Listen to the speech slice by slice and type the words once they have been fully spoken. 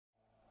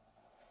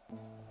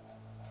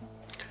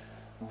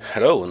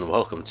Hello and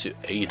welcome to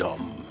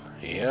ADOM.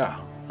 Yeah,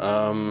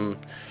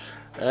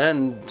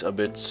 and a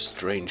bit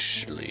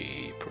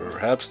strangely,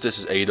 perhaps this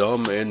is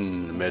ADOM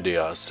in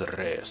medias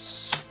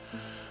res.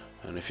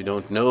 And if you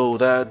don't know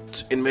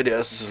that, in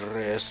medias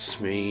res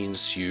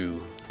means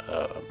you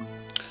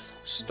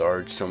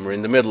start somewhere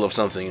in the middle of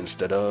something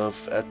instead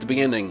of at the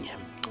beginning.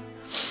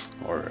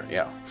 Or,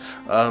 yeah.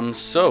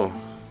 So,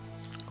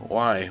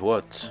 why?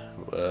 What?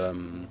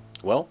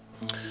 Well,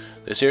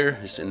 this here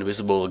is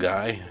invisible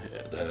guy.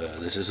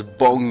 This is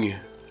Bong,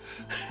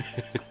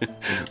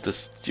 the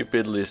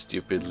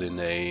stupidly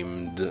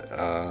named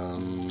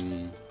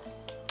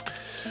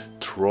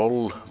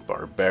Troll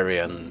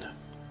Barbarian.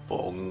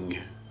 Bong.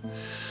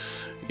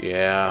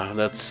 Yeah,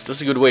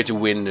 that's a good way to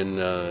win in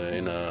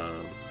a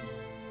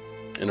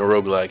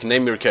roguelike.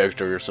 Name your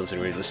character something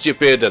really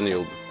stupid, and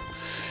you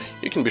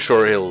can be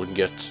sure he'll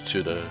get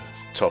to the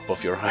top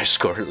of your high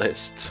score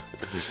list.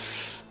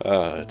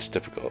 It's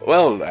typical.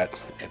 Well,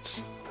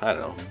 it's I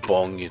don't know,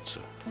 Bong.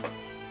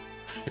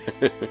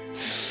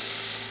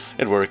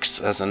 It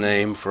works as a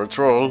name for a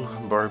troll,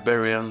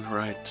 barbarian,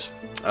 right?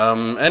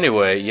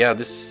 Anyway, yeah,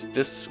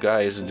 this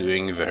guy is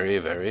doing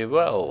very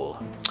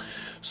well.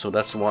 So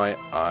that's why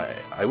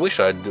I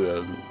wish I'd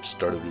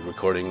started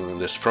recording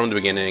this from the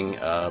beginning,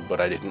 but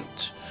I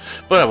didn't.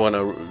 But I want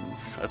to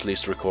at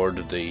least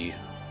record the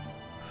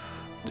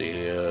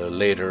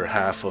later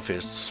half of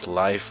his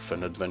life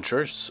and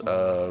adventures.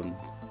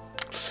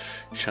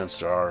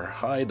 Chances are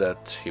high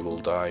that he will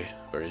die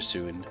very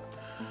soon,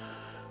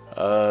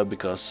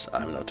 because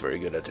I'm not very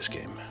good at this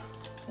game.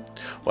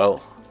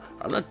 Well,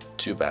 I'm not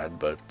too bad,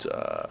 but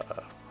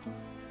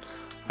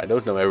I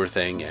don't know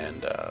everything,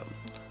 and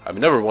I've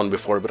never won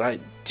before, but I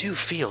do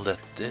feel that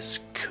this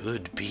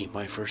could be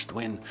my first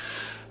win.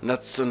 And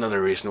that's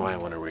another reason why I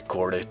want to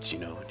record it, you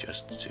know,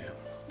 just to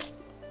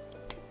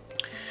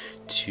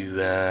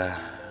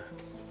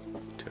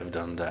have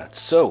done that.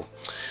 So,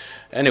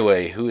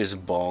 anyway, who is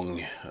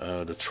Bong,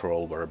 the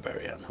Troll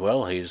Barbarian?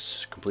 Well,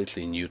 he's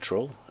completely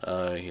neutral.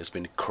 He has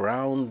been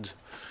crowned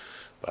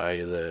by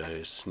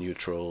his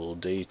neutral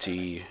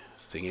deity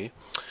thingy,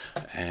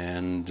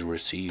 and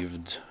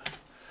received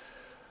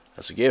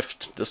as a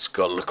gift the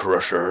Skull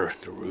Crusher,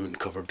 the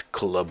rune-covered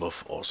club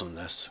of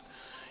awesomeness.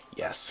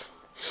 Yes.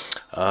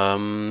 He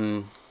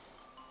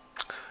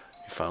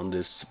found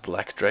this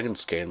black dragon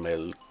scale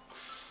mail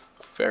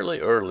fairly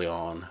early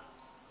on.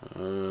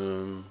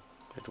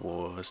 It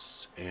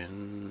was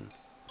in...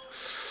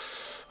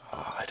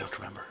 I don't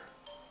remember.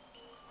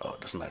 Oh,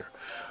 it doesn't matter.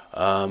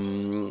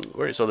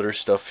 Where is other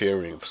stuff here?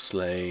 Ring of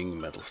Slaying,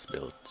 Metal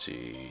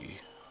Stability,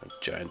 a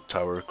giant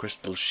tower,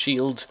 crystal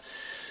shield.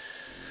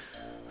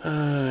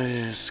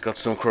 He's got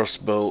some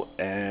crossbow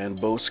and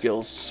bow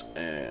skills,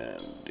 and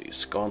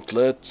these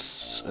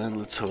gauntlets. And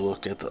let's have a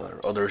look at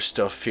our other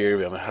stuff here.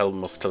 We have a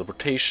helm of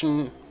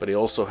teleportation, but he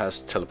also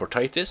has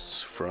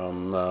teleportitis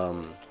from...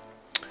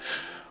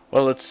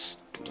 well,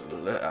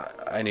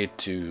 I need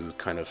to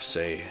kind of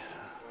say,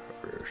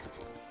 or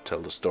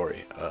tell the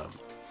story.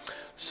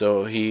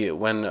 So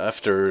when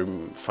after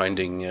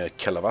finding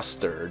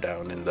Calavaster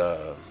down in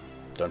the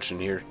dungeon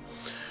here,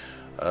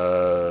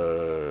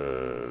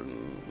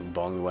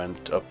 Bong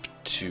went up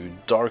to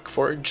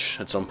Darkforge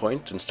at some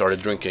point and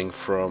started drinking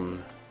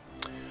from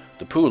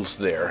the pools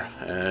there,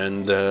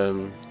 and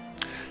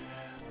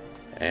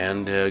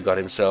got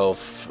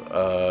himself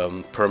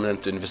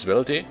permanent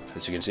invisibility.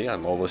 As you can see,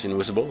 I'm always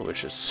invisible,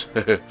 which is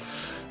a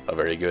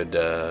very good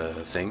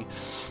thing.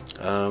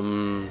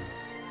 Oh,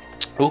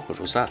 what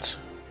was that?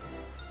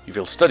 You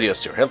feel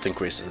studious, your health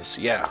increases.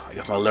 Yeah, I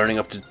got my learning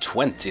up to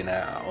 20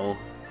 now.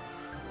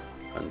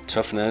 And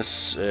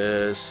toughness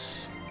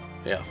is,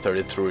 yeah,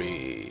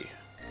 33.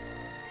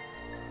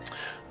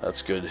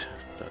 That's good.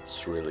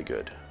 That's really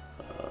good.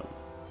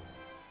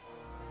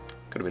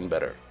 Could have been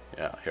better.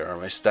 Yeah, here are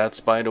my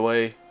stats, by the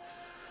way.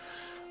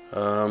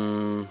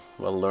 Well,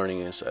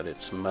 learning is at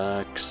its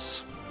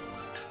max.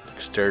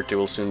 Dexterity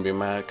will soon be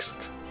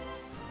maxed.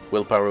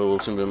 Willpower will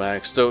soon be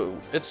maxed. So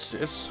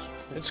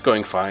it's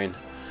going fine.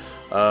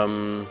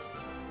 But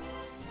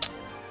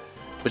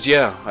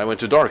yeah, I went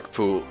to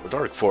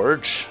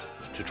Darkforge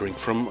to drink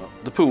from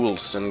the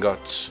pools and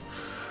got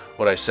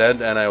what I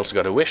said, and I also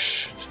got a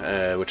wish,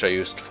 which I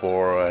used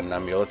for an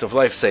amulet of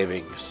life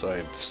saving. So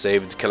I've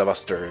saved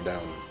Calavaster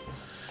down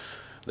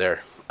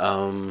there.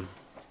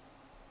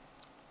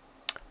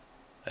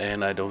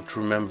 And I don't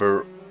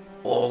remember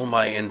all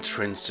my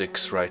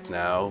intrinsics right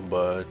now,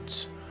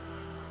 but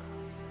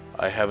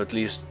I have at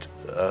least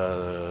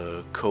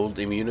cold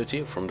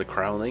immunity from the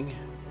crowning,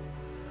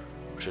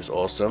 which is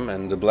awesome,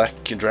 and the black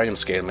dragon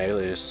scale mail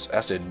is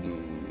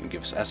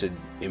gives acid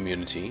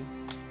immunity,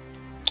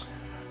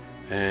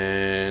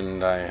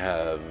 and I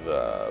have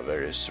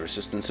various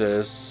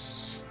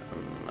resistances.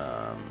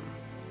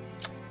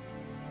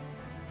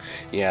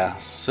 Yeah,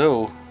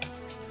 so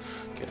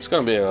okay, it's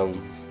gonna be a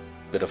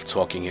bit of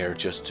talking here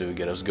just to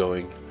get us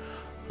going.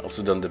 I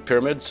also done the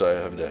pyramid, so I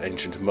have the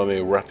ancient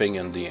mummy wrapping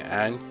and the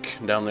ankh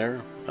down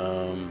there.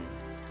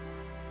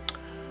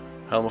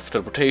 Helm of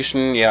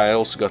Teleportation. Yeah, I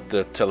also got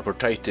the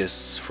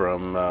Teleportitis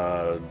from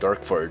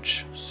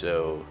Darkforge,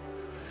 so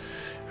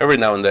every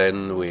now and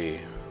then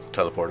we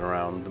teleport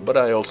around. But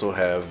I also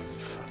have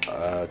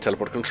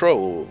teleport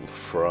control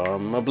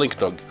from a Blink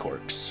Dog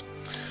corpse,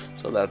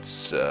 so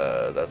that's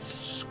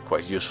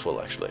quite useful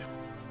actually.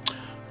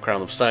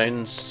 Crown of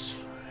Science,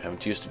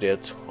 haven't used it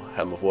yet.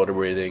 Helm of Water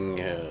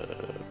Breathing.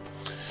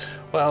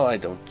 Well, I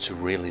don't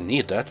really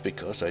need that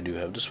because I do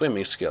have the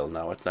swimming skill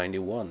now at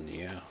 91.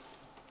 Yeah.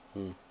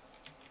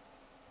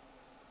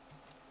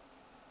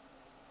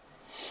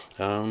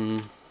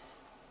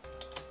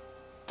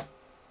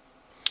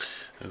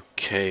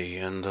 Okay,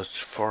 and as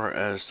far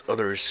as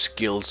other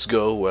skills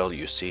go, well,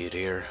 you see it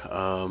here.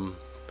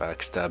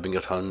 Backstabbing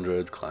at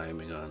 100,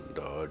 climbing on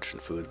dodge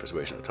and food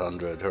preservation at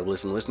 100,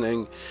 herbalism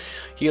listening,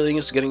 healing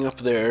is getting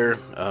up there.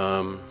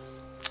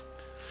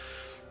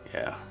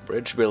 Yeah,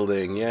 bridge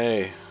building,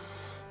 yay.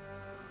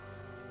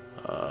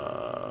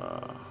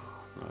 Not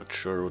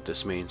sure what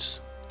this means.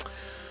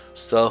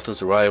 Stealth and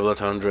survival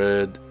at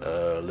 100,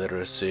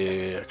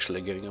 literacy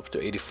actually getting up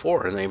to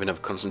 84, and I even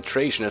have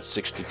concentration at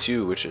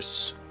 62, which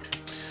is,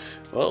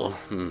 well,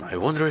 I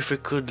wonder if we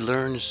could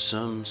learn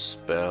some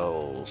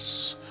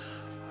spells.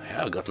 I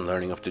have gotten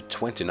learning up to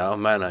 20 now.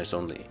 Mana is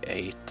only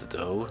 8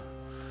 though,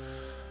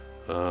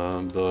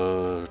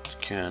 but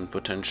can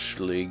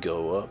potentially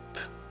go up.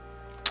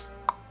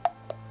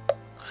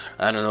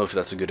 I don't know if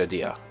that's a good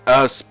idea.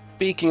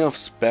 Speaking of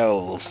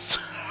spells.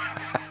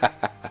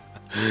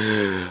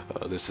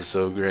 Oh, this is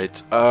so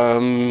great.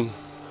 Bong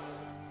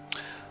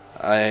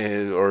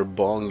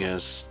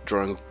has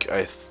drunk,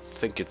 I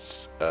think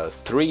it's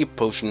 3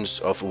 potions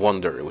of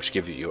wonder, which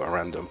give you a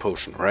random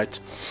potion, right?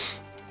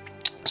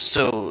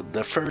 So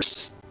the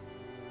first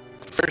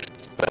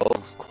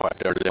spell,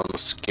 quite early on,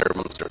 was Scare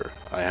Monster.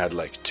 I had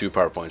like 2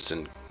 power points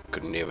and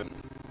couldn't even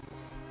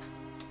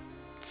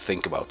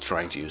think about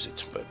trying to use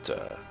it, but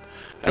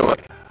anyway.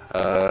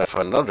 If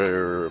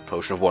another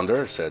potion of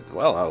wonder, said,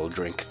 well, I'll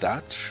drink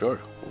that, sure,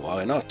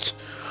 why not?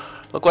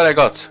 Look what I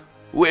got!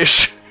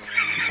 Wish!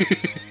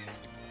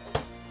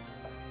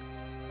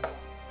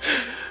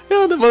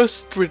 Yeah, the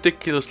most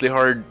ridiculously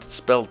hard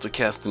spell to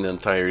cast in the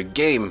entire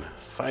game.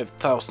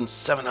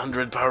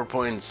 5,700 power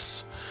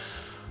points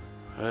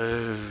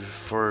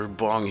for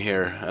Bong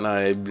here, and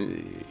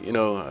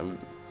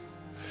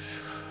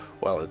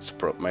well, it's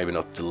maybe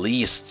not the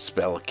least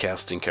spell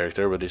casting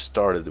character, but it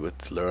started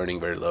with learning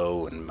very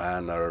low and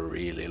mana are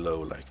really low,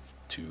 like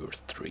 2 or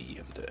 3,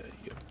 and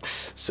yeah.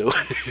 So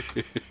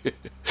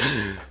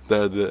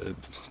the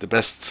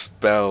best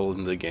spell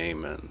in the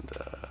game, and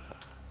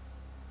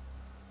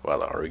well,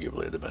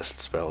 arguably the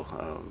best spell.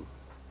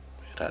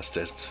 It has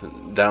its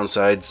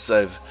downsides,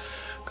 I've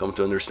come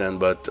to understand,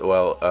 but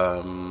well,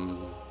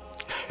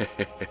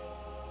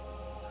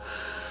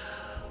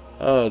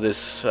 oh,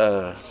 this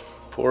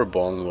poor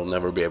Bong will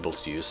never be able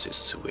to use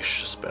his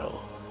wish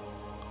spell.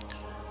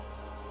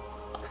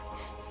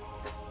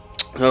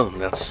 Oh,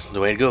 that's the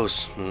way it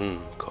goes.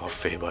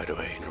 Coffee, by the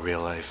way, in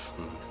real life.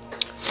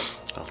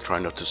 I'll try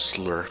not to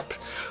slurp.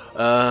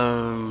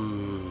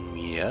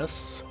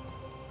 Yes.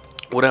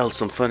 What else?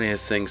 Some funny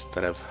things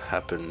that have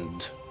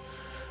happened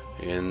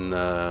in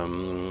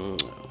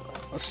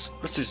let's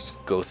just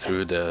go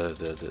through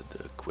the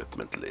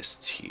equipment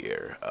list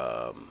here.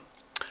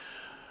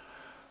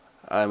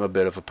 I'm a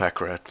bit of a pack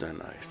rat,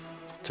 and I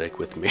take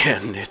with me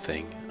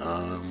anything.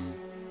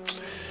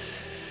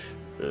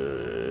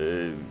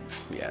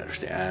 Yeah, there's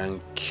the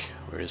Ankh,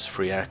 where is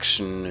free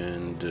action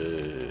and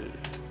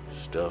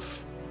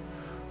stuff.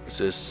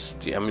 This is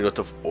the Amulet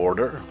of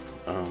Order.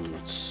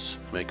 Let's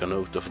make a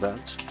note of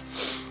that.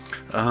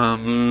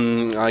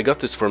 I got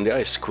this from the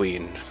Ice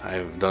Queen.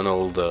 I've done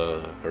all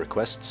her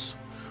quests,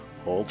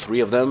 all 3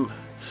 of them,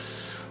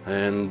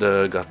 and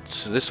got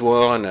this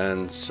one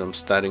and some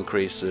stat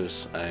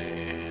increases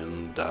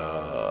and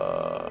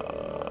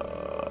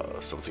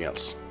something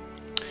else.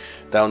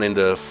 Down in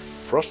the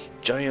Frost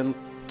Giant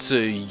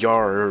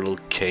Jarl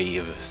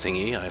cave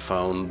thingy, I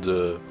found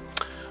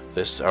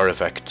this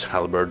artifact,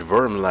 Halberd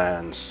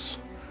Wormlance,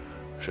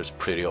 which is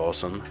pretty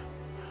awesome.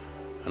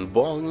 And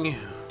Bong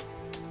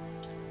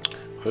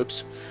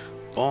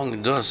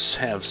does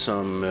have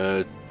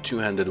some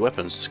two-handed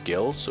weapon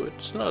skill, so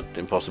it's not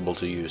impossible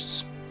to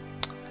use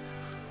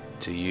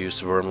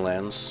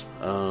Wormlance.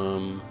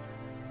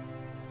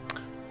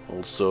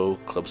 Also,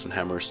 clubs and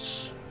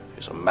hammers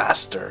is a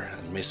master,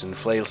 and mace and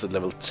flails at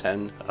level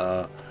 10.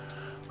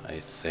 I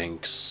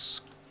think,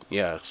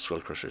 yeah,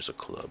 Skullcrusher is a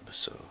club.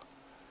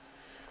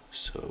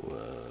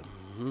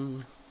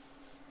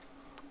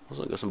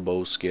 Also got some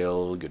bow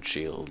skill, good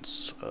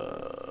shields.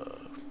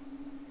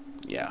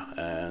 Yeah,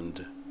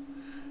 and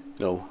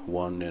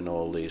won in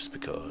all these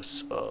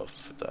because of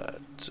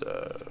that.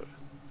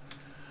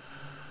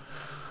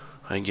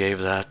 I gave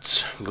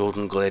that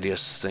golden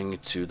gladius thing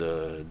to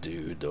the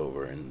dude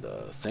over in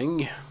the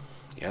thing.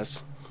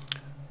 Yes,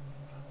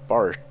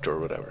 Bart or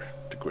whatever,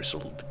 the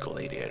grizzled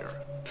gladiator.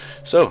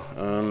 So,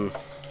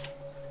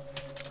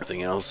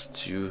 anything else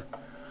to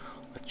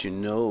let you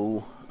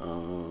know?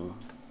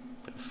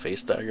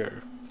 Face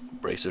dagger.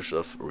 bracers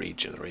of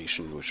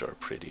regeneration, which are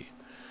pretty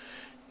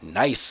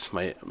nice.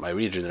 My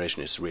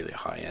regeneration is really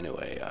high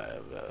anyway.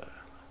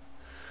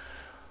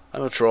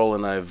 I'm a troll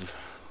and I've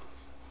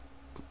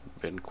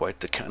been quite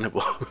the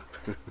cannibal,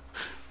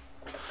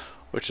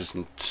 which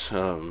isn't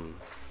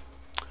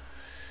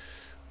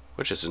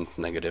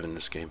negative in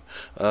this game.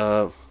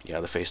 Yeah,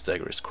 the face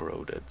dagger is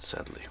corroded,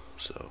 sadly,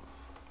 so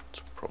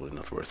it's probably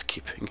not worth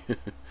keeping.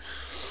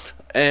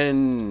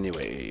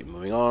 Anyway,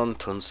 moving on.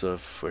 Tons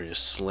of various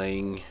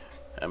slaying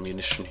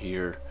ammunition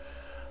here.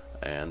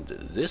 And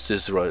this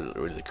is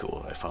really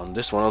cool. I found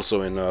this one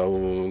also in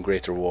a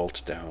greater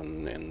vault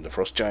down in the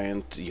Frost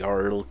Giant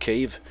Jarl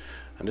cave,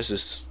 and this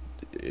is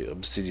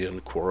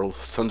Obsidian Quarrel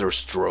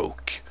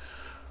Thunderstroke,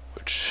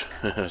 which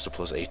has a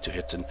 +8 to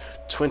hit and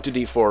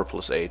 20d4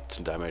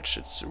 +8 damage.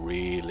 It's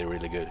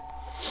really good.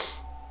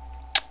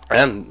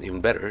 And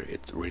even better,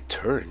 it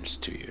returns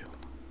to you.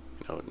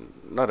 You know,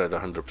 not at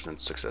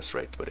 100% success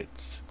rate, but it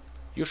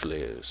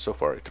usually so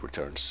far it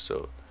returns.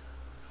 So.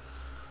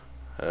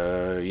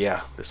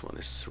 Yeah, this one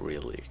is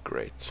really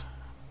great.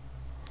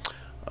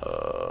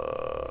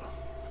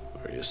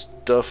 Various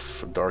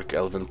stuff. Dark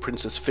Elven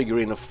Princess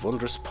figurine of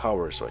wondrous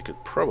power, so I could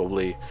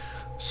probably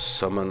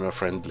summon a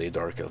friendly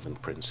Dark Elven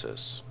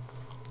Princess,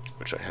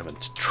 which I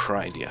haven't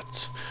tried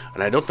yet.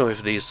 And I don't know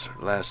if these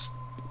last,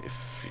 if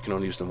you can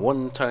only use them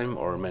one time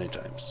or many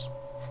times.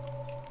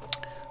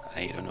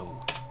 I don't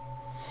know.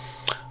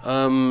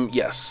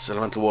 Yes,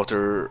 elemental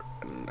water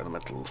and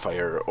elemental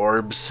fire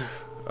orbs.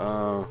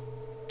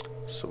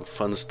 Some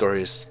fun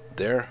stories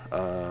there.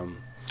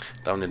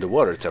 Down in the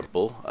water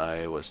temple,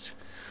 I was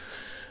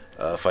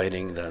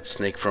fighting that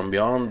snake from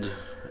beyond,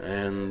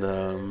 and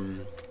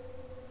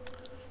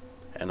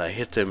I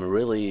hit him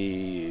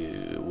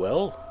really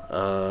well.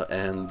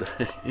 And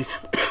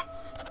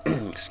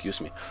excuse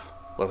me.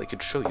 Well, I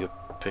could show you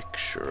a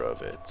picture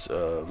of it.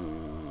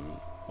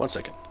 1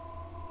 second.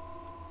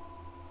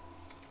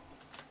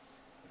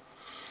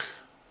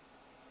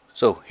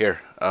 So here,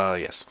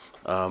 yes,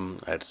 I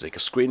had to take a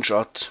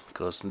screenshot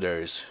because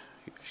there is,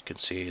 if you can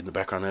see in the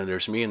background there,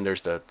 there's me and there's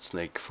that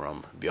snake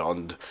from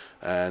beyond,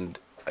 and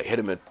I hit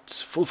him at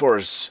full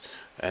force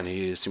and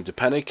he seemed to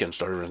panic and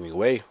started running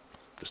away.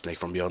 The snake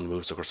from beyond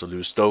moves across a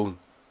loose stone.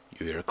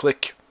 You hear a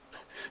click.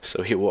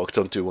 So he walked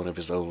onto one of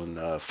his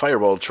own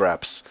fireball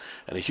traps,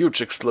 and a huge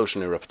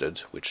explosion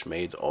erupted, which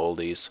made all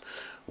these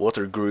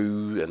water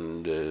grew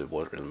and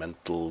water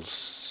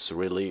elementals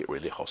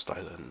really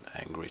hostile and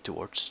angry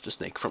towards the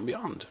snake from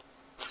beyond.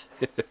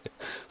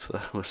 So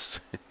that was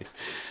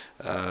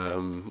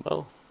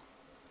well,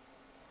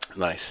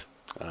 nice.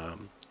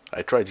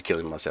 I tried to kill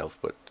him myself,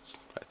 but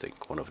I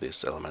think one of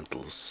these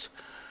elementals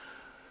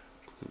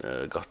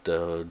got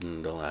the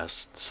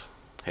last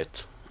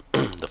hit,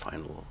 the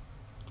final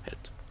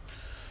hit.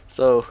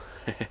 So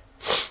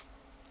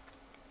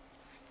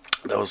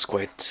that was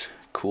quite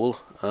cool.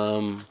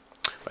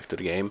 Back to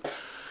the game.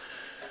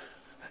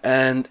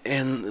 And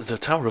in the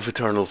Tower of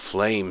Eternal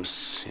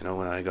Flames, you know,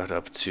 when I got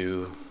up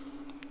to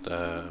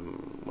the,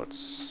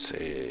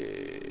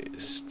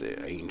 is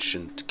the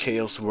ancient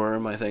Chaos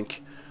Worm, I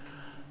think,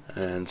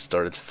 and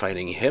started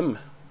fighting him,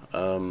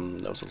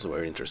 that was also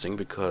very interesting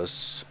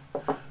because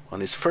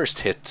on his first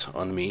hit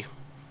on me,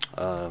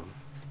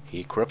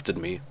 he corrupted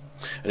me,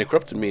 and he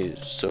corrupted me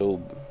so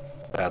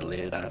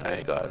badly that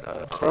I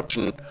got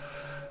corruption.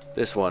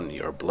 This one,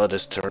 your blood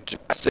is turned to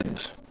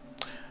acid.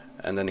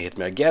 And then he hit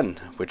me again,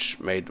 which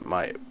made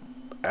my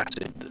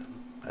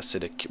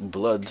acidic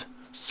blood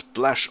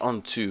splash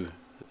onto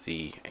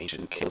the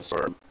ancient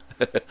Killstorm,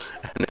 and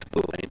it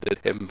blinded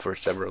him for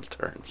several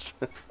turns.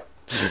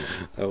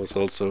 That was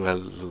also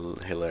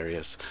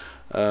hilarious.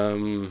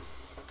 Yeah,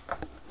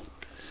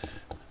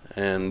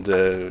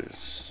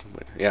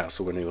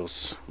 so when he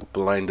was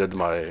blinded,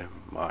 my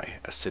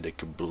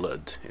acidic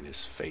blood in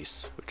his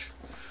face, which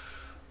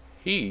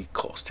he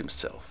caused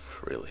himself,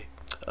 really.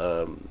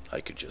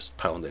 I could just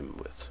pound him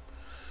with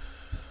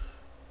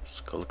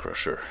Skull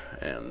Crusher,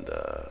 and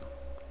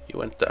he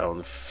went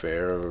down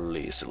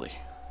fairly easily.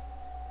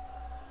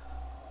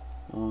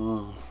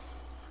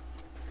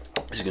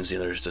 As you can see,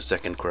 there's the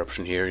second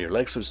corruption here. Your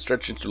legs will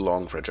stretch into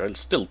long, fragile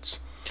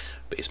stilts.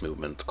 Base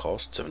movement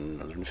cost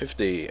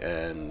 750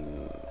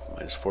 and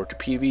 -4 to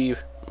PV,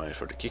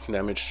 -4 to kicking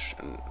damage,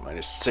 and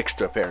 -6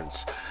 to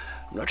appearance.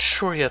 I'm not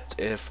sure yet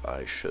if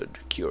I should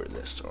cure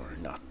this or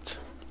not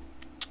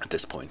at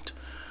this point.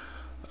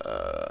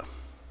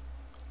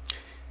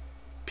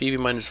 PV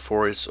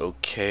 -4 is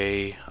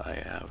okay. I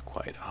have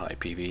quite high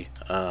PV.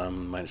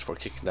 -4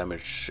 kicking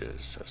damage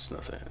has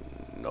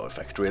no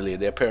effect really.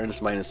 The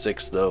appearance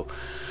 -6 though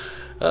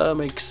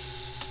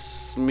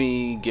makes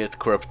me get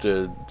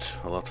corrupted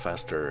a lot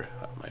faster.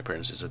 My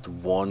appearance is at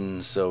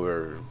 1, so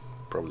we're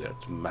probably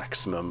at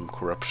maximum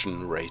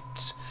corruption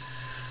rate.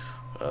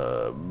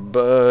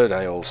 But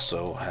I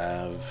also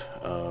have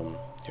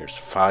here's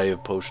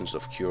 5 potions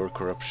of cure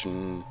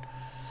corruption.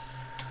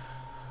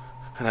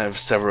 And I have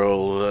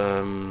several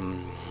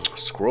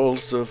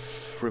scrolls of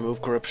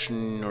remove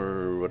corruption,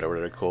 or whatever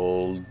they're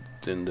called,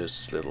 in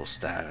this little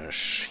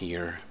stash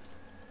here.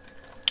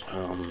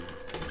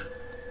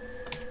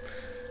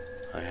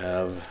 I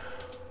have,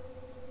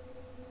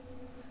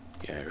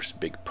 yeah, here's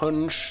Big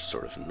Punch,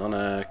 sort of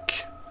Nonak,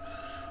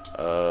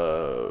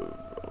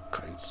 all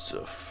kinds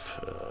of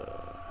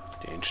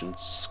the Ancient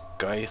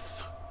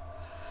Scythe.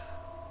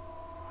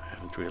 I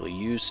haven't really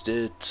used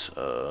it.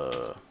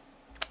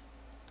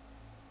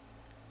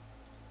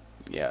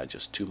 Yeah,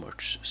 just too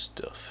much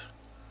stuff.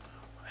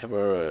 I have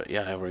a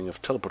yeah, I have a ring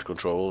of teleport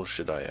control.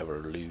 Should I ever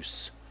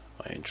lose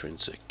my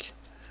intrinsic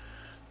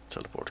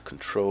teleport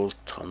control?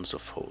 Tons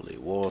of holy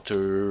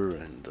water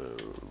and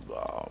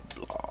blah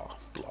blah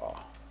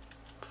blah.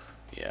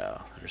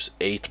 Yeah, there's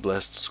 8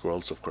 blessed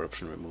scrolls of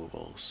corruption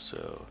removal,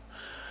 so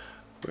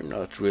we're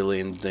not really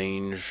in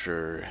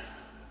danger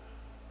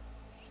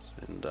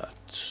in that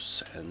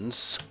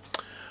sense.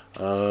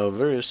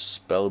 Various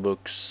spell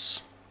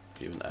books,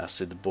 even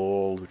acid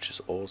ball, which is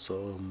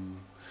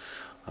awesome.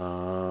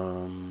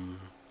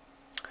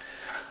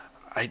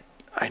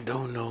 I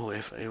don't know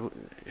if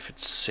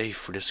it's safe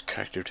for this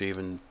character to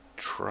even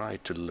try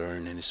to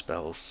learn any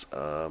spells.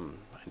 I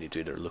need to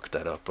either look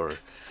that up or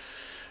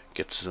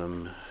get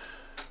some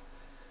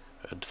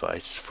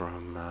advice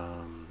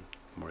from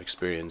more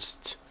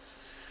experienced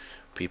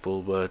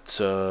people, but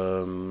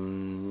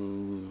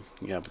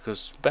yeah,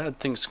 because bad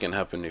things can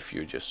happen if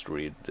you just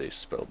read the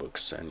spell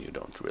books and you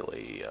don't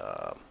really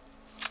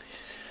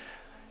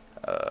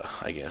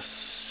I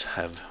guess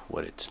have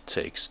what it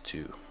takes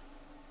to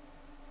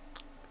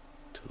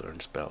learn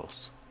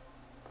spells.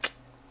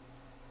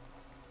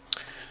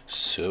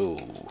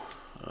 So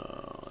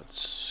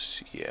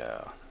it's,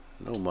 yeah,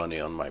 no money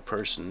on my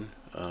person.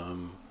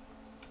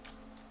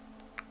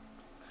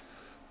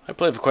 I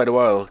played for quite a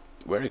while,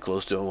 very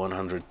close to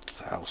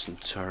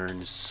 100,000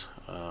 turns.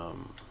 My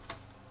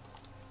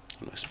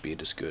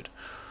speed is good,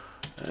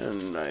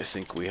 and I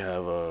think we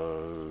have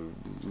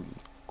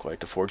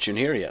quite a fortune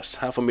here. Yes,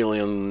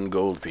 500,000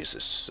 gold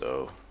pieces.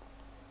 So,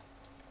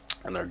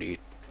 and our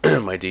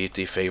my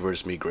deity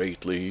favors me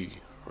greatly,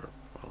 or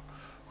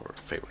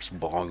favors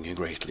Bong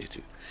greatly,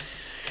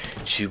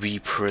 to be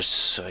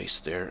precise.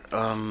 There.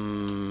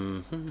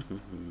 Has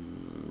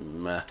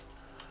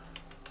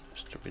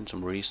there been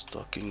some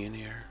restocking in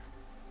here?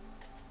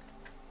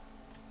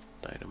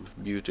 Item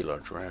of beauty,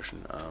 large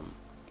ration.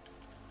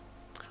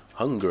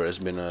 Hunger has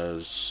been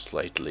a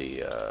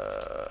slightly,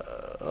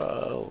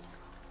 well,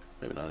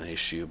 maybe not an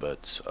issue,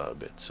 but a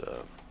bit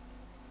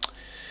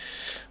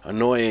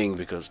annoying,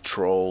 because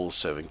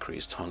trolls have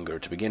increased hunger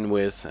to begin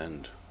with,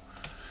 and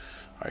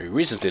I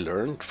recently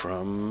learned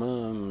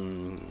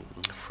from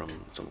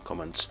some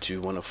comments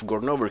to one of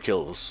Gordon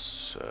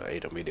Overkill's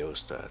ADOM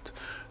videos that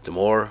the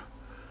more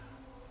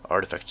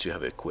artifacts you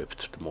have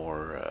equipped, the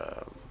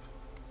more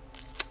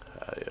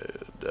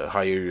the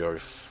higher your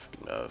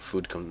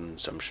food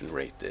consumption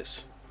rate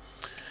is.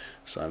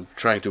 So I'm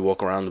trying to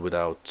walk around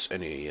without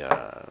any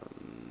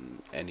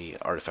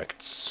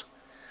artifacts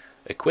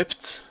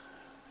equipped,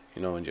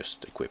 you know, and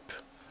just equip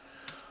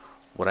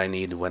what I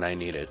need when I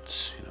need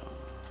it, you know.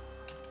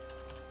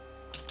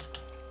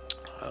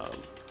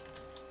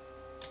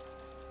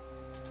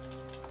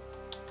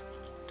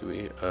 Do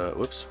we?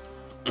 Whoops.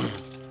 Yeah,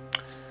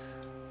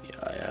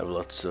 I have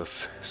lots of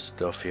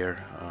stuff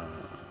here.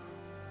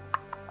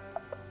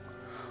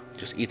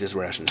 Just eat this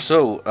ration.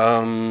 So,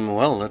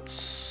 well,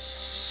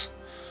 let's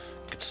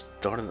get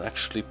started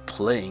actually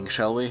playing,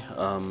 shall we?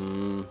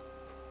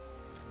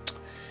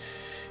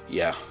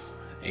 Yeah,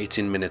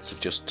 18 minutes of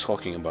just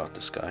talking about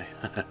this guy.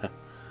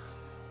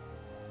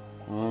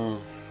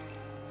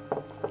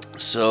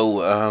 So,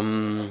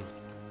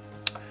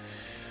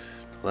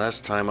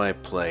 last time I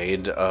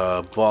played,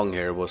 Bong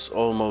here was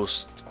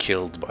almost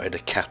killed by the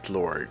cat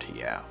lord.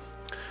 Yeah,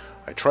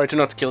 I tried to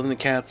not kill any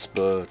cats,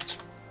 but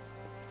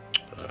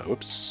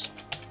whoops.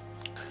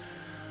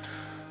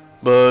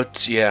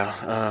 But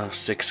yeah,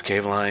 6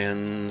 cave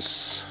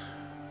lions,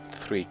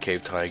 3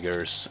 cave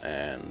tigers,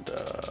 and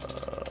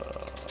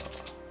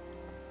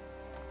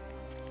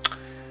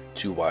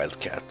 2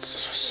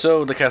 wildcats.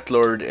 So the cat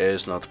lord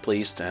is not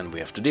pleased, and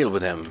we have to deal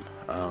with him.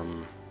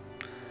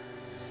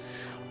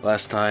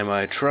 Last time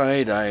I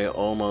tried, I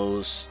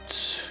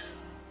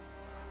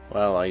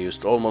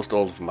used almost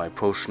all of my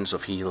potions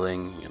of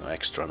healing, you know,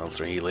 extra and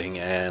ultra healing,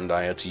 and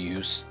I had to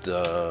use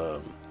the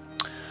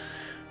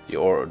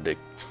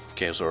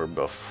chaos orb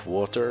of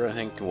water, I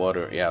think. The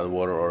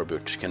water orb,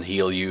 which can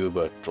heal you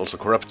but also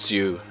corrupts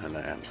you, and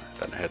then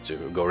I had to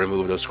go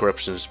remove those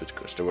corruptions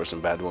because there were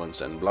some bad ones,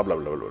 and blah blah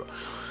blah blah.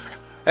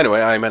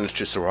 Anyway, I managed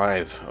to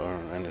survive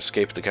and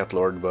escape the cat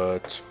lord,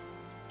 but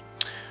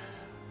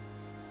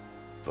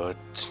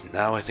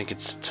now I think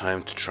it's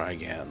time to try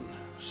again.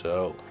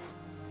 So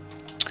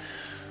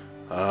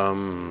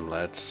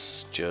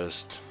let's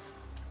just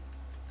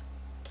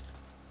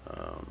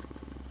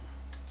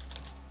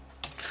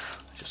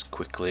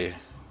quickly.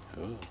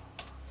 Ooh.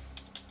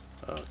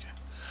 Okay,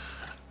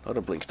 not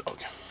a blink dog.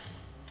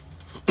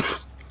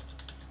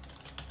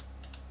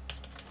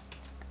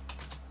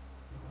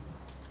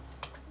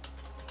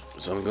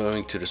 So I'm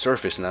going to the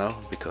surface now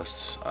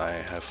because I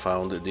have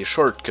found the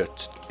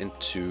shortcut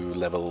into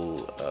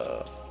level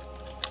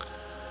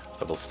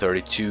level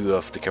 32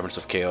 of the Caverns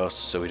of Chaos,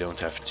 so we don't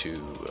have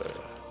to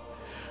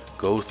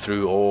go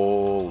through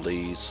all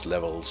these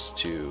levels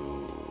to,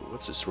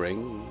 what's this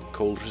ring?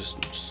 Cold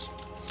resistance.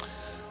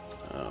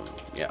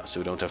 Yeah, so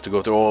we don't have to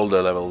go through all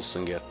the levels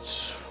and get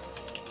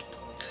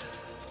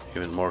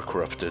even more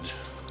corrupted.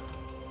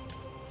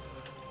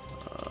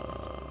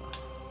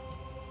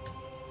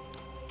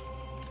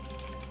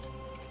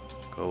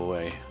 Go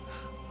away.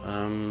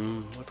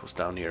 What was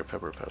down here?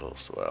 Pepper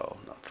petals. Well,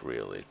 not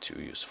really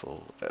too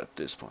useful at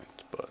this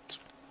point, but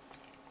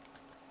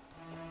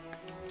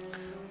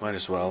might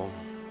as well.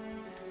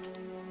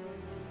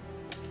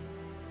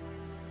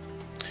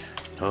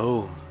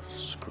 No,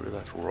 screw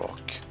that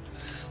rock.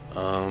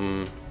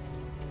 I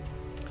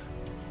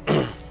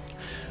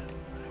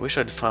wish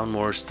I'd found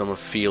more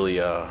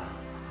Stomophilia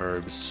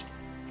herbs.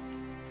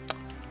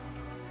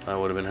 That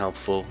would have been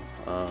helpful.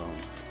 But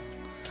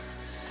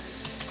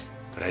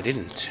I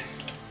didn't.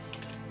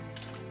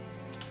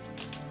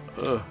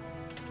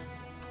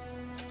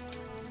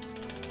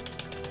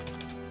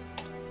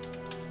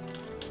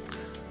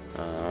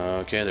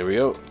 Okay, there we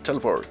go.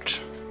 Teleport.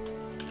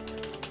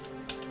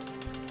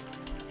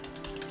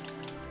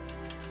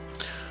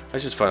 I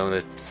just find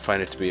it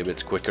to be a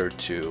bit quicker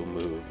to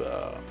move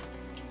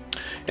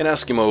in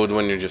ASCII mode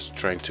when you're just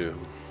trying to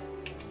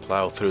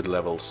plow through the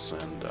levels.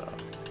 And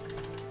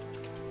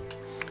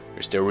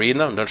here's the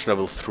arena, dungeon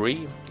level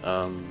 3.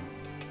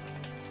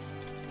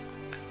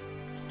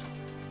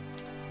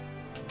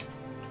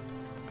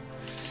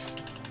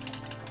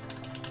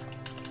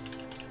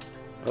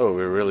 Oh,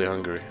 we're really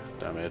hungry.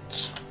 Damn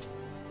it.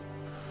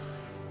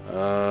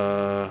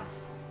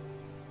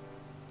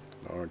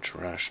 Large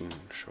ration,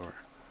 sure.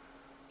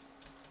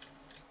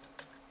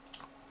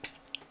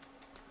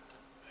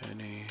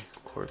 Any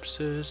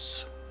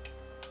corpses?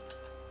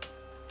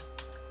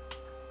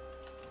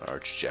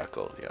 Large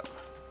jackal, yum.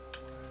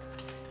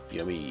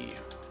 Yummy.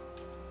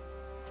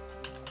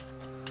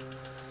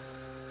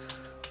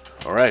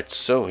 Alright,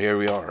 so here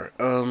we are.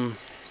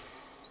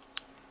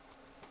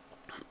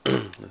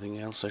 Nothing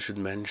else I should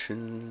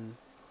mention?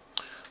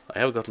 I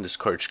have gotten this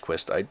courage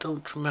quest. I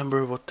don't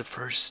remember what the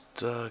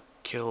first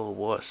kill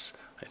was.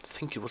 I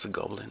think it was a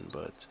goblin,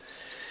 but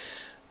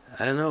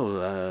I don't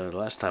know.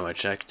 Last time I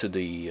checked,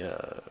 the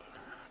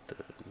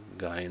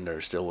guy in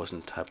there still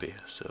wasn't happy.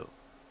 So,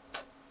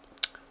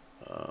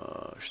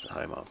 there's the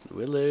High Mountain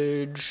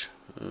Village.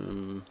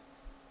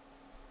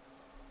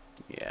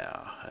 Yeah,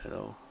 I don't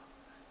know.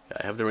 Yeah,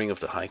 I have the Ring of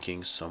the High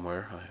Kings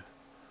somewhere. I've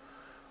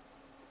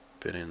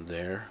been in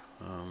there.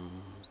 The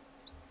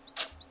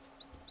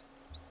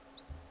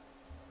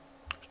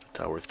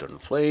Tower of Eternal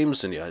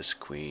Flames and the Ice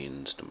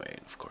Queen's domain,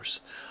 of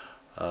course.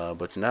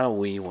 But now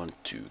we want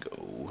to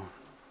go.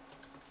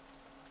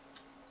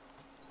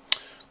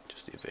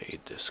 Just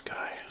evade this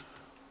guy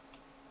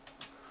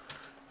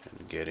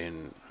and get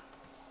in.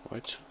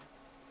 What?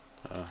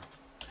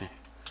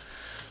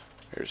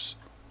 Here's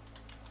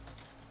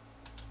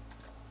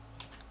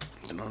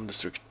the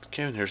nondescript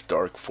cave. Here's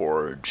Dark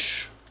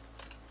Forge.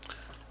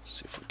 Let's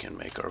see if we can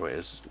make our way.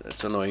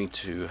 It's annoying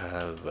to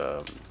have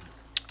the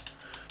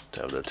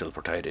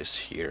teleportitis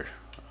here,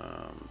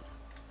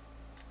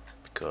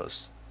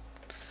 because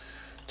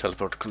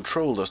teleport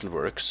control doesn't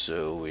work,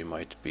 so we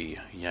might be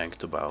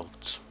yanked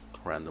about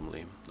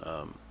randomly.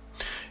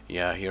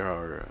 Yeah, here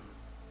are.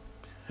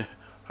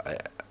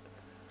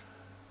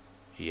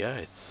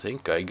 I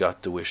think I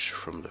got the wish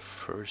from the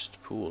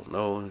first pool.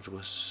 No, it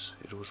was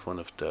one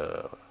of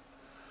the.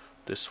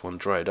 This one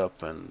dried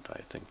up, and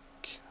I think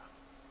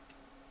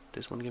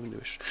this one gave me the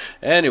wish.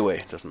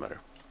 Anyway, doesn't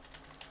matter.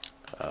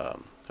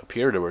 Up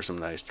here there were some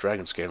nice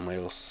dragon scale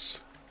mails,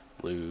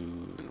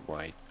 blue and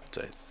white,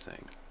 I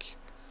think.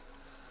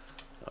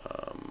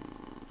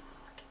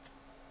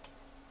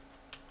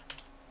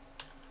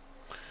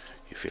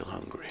 You feel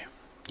hungry?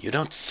 You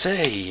don't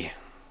say.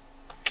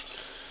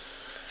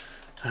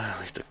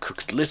 Like the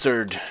cooked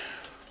lizard.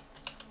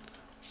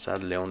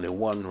 Sadly, only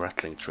one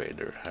rattling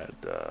trader had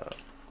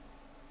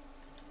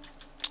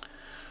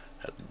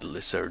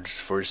lizards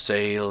for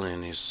sale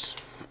in his.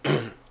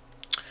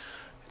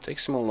 It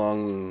takes him a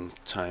long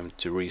time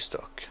to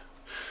restock.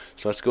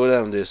 So let's go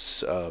down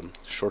this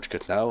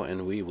shortcut now,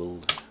 and we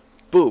will.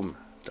 Boom!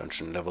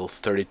 Dungeon level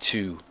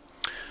 32.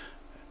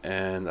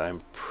 And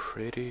I'm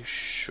pretty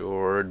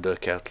sure the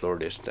Cat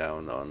Lord is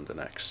down on the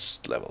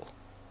next level.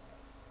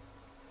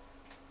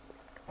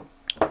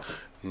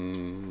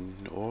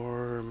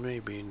 Or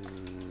maybe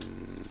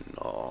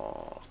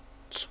not.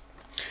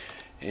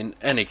 In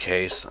any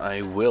case,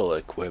 I will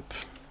equip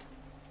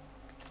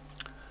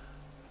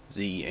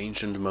the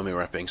ancient mummy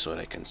wrapping so that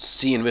I can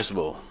see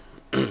invisible.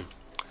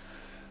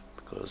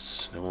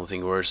 Because the only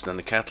thing worse than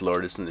the Cat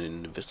Lord is an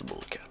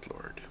invisible Cat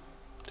Lord.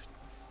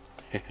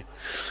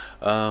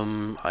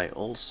 I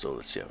also,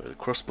 let's see, I have a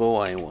crossbow.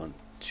 I want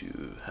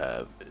to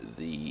have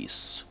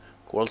these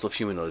Quarrels of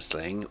Humanoid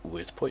Slaying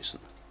with poison.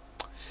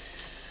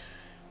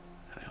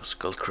 I have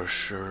Skull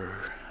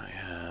Crusher. I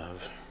have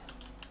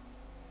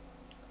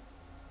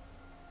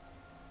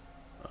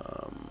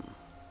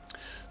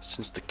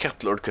Since the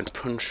Cat Lord can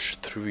punch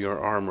through your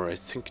armor, I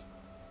think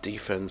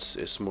defense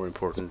is more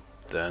important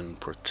than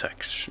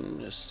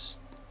protection. Is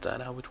that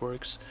how it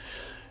works?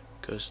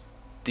 Because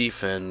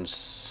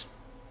defense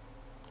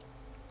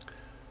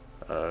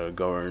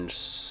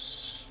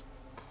governs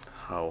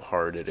how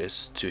hard it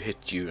is to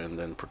hit you, and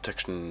then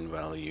protection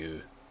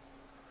value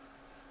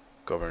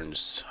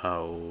governs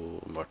how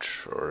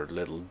much or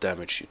little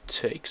damage you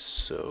take.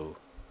 So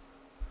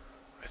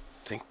I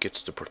think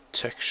it's the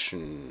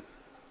protection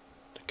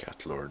the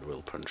Cat Lord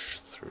will punch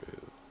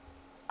through.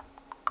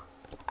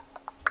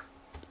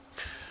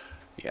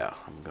 Yeah,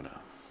 I'm gonna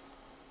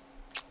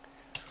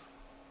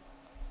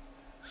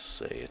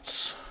say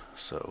it's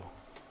so.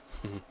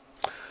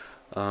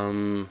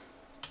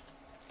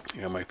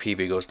 Yeah, my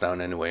PV goes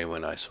down anyway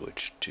when I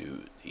switch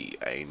to the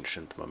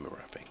ancient mummy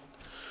wrapping.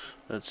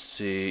 Let's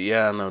see.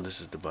 Yeah, no, this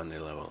is the bunny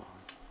level.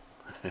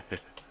 I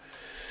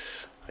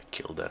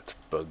killed that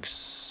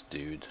bugs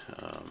dude.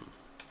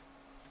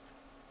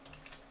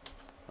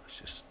 Let's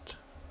just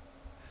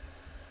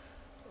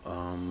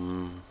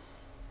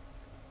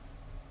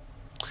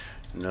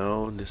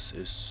no, this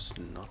is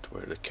not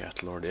where the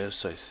Cat Lord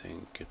is. I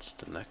think it's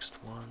the next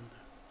one.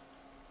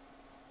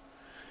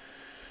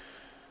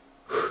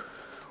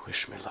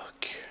 Wish me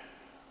luck.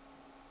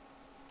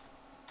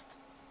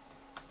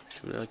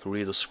 Should I like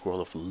read a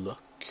scroll of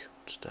luck?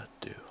 What does that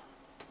do?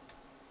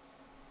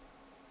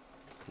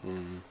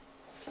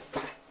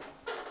 I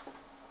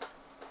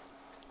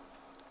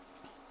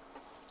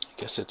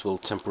guess it will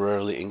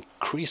temporarily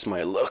increase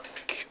my luck.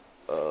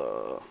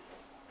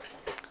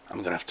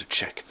 I'm gonna have to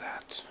check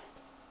that.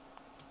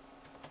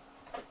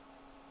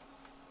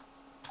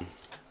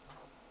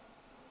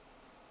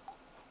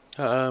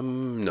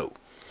 No.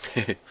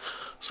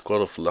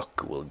 Scroll of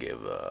luck will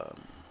give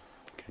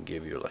can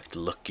give you like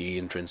lucky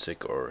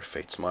intrinsic or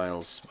fate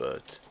smiles,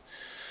 but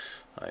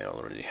I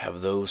already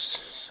have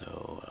those,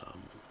 so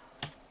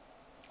I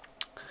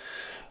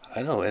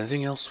don't know.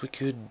 Anything else we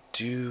could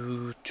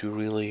do to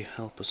really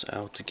help us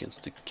out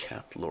against the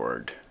Cat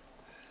Lord?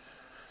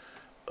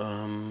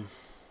 Yeah,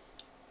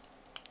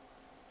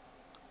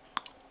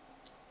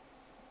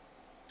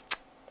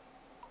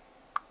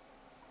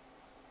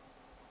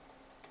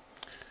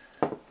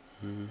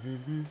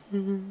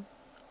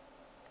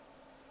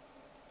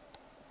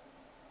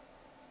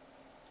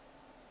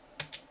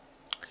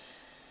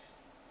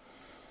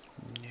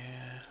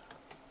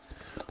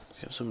 we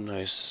have some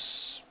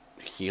nice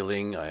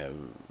healing. I have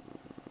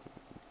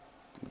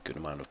a good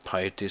amount of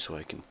piety, so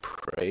I can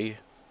pray.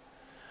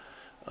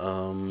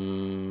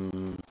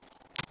 Even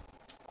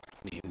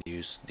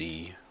use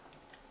the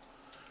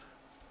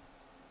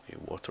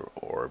water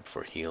orb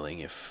for healing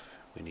if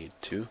we need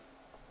to.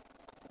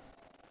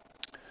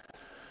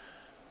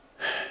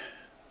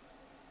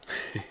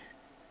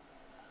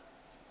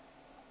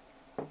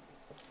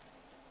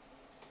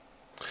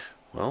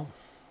 Well,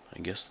 I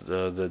guess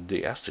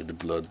the acid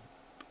blood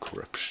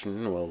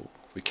corruption, well,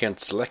 we can't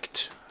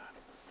select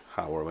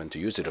how or when to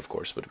use it, of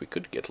course, but we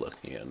could get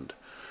lucky and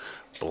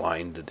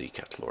blind the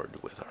Cat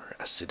Lord with our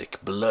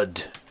acidic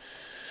blood.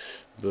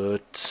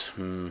 But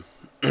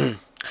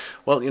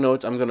well, you know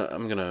what? I'm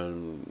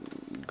gonna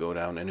go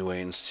down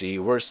anyway and see.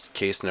 Worst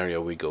case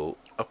scenario, we go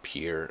up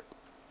here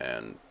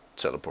and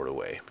teleport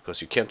away,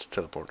 because you can't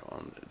teleport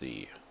on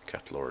the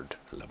Cat Lord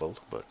level,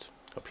 but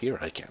up here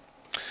I can.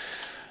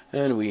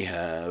 And we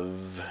have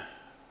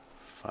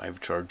 5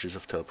 charges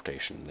of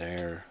teleportation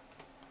there,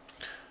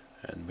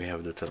 and we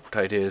have the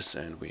teleportitis,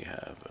 and we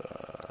have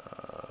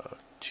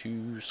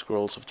 2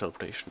 scrolls of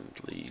teleportation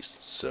at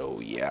least. So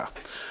yeah,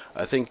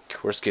 I think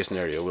worst case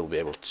scenario we'll be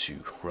able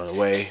to run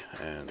away,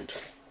 and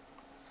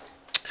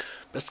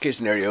best case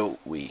scenario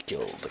we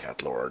kill the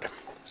Cat Lord.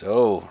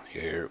 So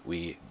here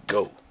we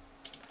go.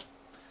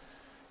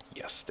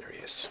 Yes, there he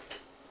is.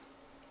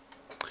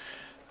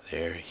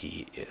 There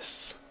he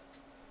is.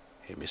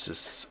 He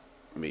misses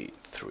me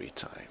 3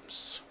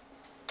 times.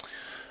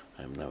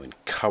 I'm now in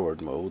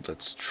coward mode.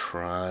 Let's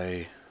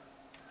try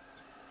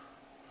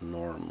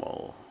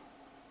normal.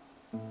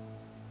 And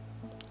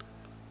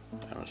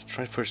let's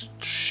try first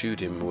to shoot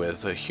him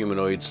with a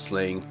humanoid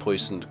slaying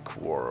poisoned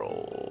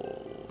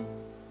quarrel.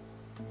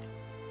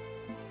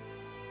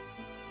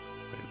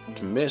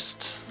 It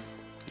missed.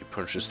 He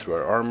punches through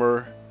our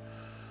armor.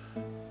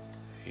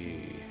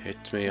 He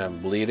hit me. I'm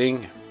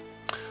bleeding.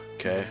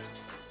 Okay.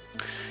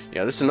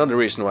 Yeah, this is another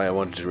reason why I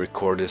wanted to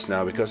record this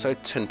now, because I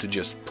tend to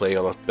just play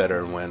a lot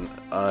better when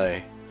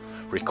I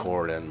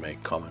record and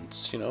make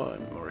comments. You know,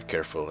 I'm more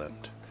careful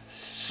and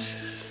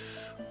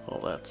all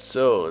that.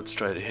 So let's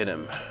try to hit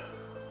him.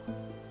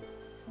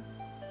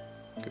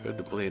 Good,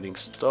 the bleeding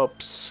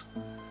stops.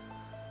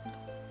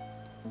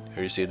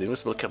 Here you see the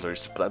invisible Cat Lord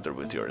is splattered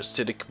with your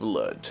acidic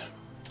blood.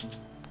 He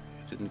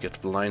didn't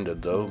get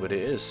blinded though, but he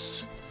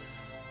is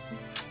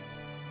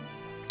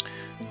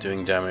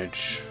doing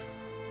damage.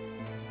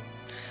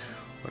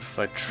 What if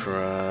I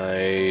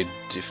try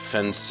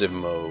defensive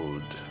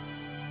mode?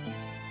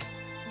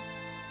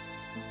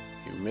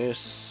 You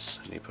miss,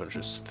 and he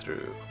punches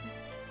through.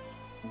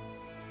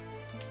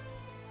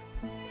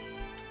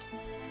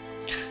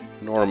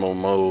 normal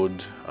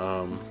mode,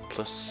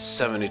 plus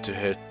 70 to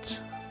hit,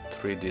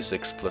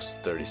 3d6 plus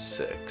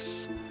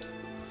 36.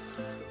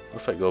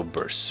 What if I go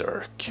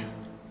berserk?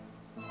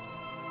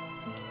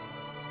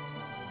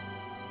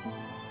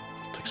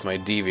 Takes my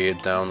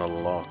deviate down a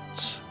lot,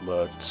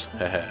 but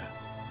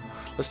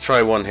let's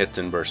try one hit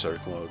in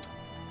berserk mode.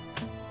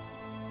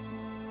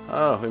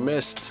 Oh, we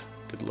missed.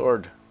 Good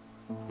lord.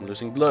 I'm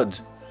losing blood.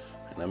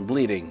 And I'm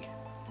bleeding.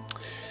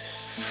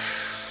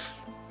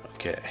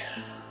 Okay.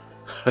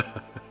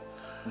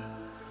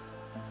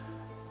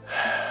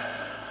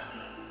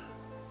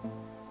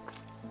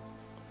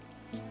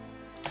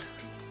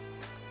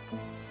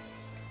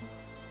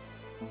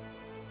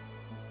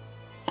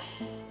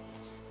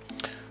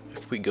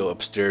 If we go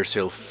upstairs,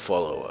 he'll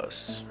follow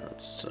us.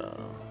 Let's,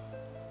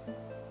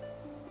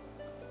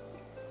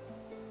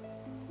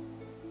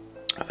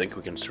 I think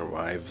we can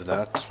survive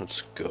that.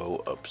 Let's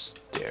go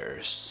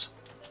upstairs.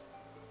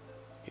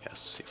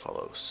 Yes, he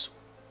follows.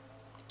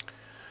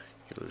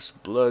 You lose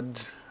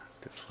blood.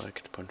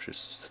 Deflect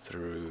punches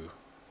through.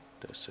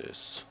 This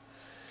is...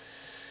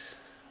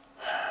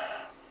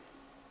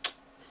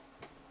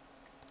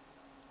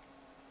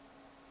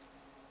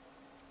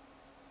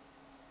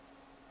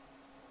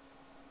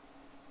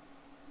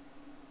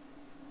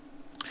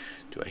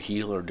 Do I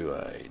heal or do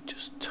I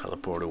just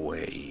teleport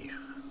away?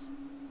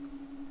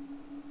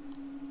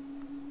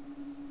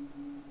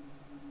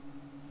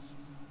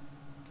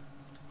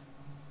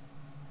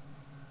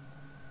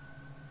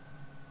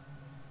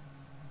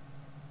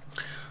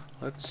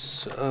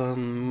 Let's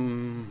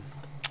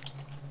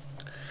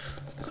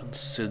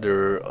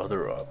consider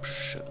other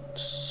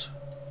options.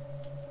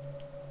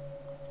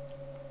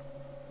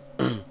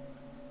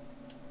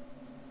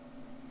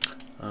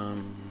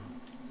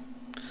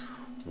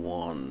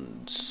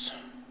 Wands.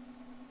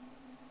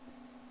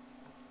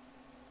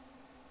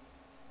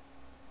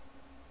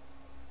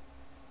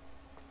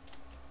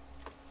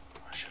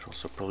 I should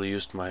also probably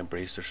use my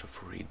bracers of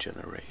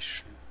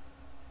regeneration.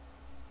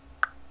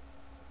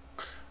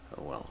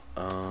 Oh well.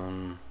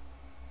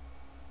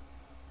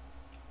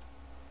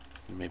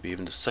 Maybe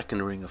even the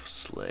second ring of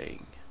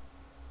slaying.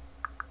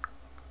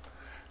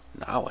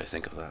 Now I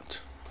think of that.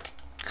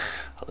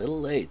 A little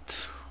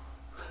late.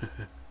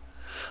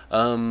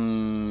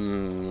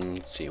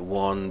 Let's see,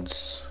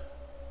 wands.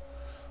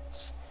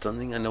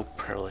 Stunning, I know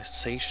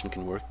paralyzation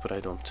can work, but I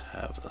don't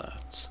have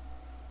that.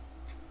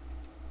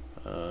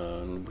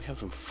 We have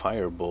some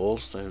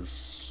fireballs. Those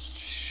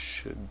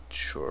should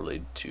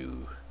surely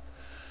do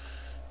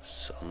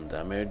some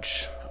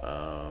damage.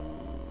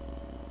 Wand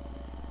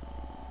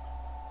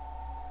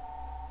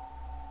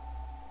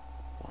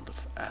of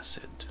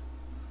acid.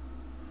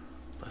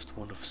 Last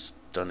wand of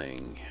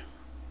stunning.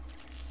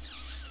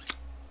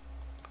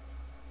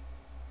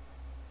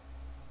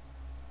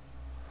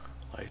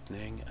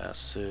 Lightning,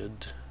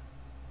 acid,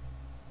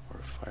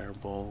 or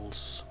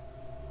fireballs.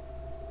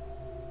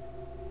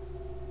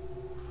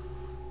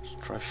 Let's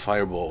try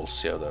fireballs,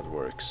 see how that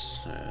works.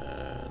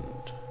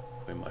 And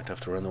we might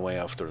have to run away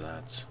after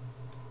that.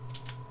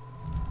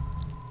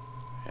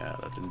 Yeah,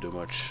 that didn't do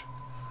much.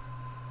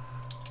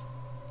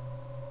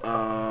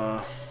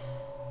 The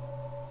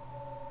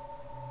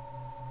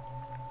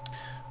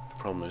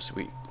problem is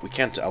we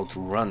can't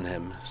outrun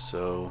him,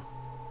 so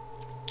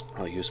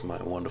I'll use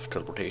my wand of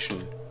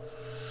teleportation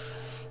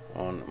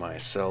on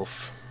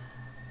myself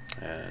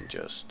and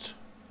just...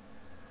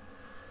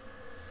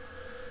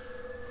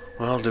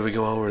 Well, do we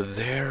go over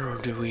there or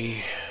do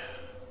we...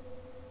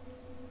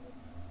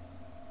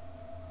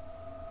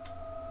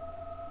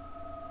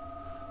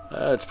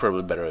 It's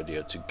probably a better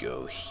idea to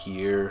go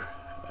here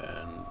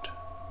and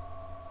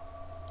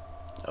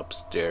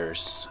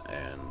upstairs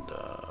and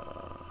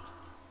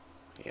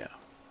yeah.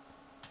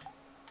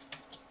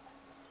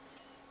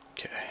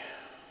 Okay.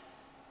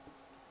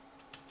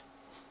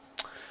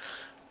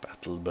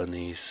 Battle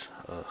bunnies.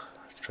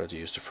 Let's try to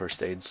use the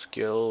first aid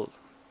skill.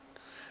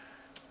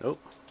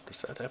 Nope.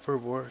 Does that ever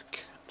work?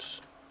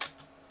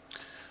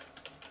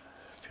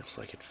 Feels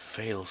like it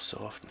fails so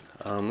often.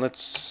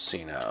 Let's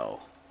see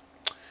now.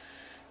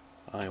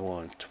 I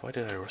want... Why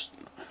did I rust...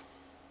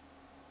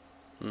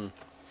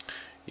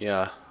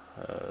 Yeah.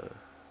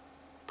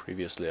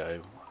 Previously I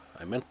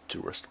meant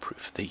to rust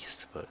proof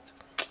these, but...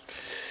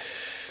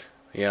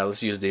 Yeah,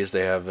 let's use these.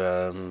 They have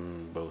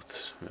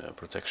both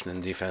protection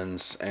and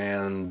defense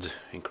and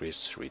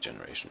increased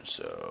regeneration,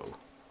 so...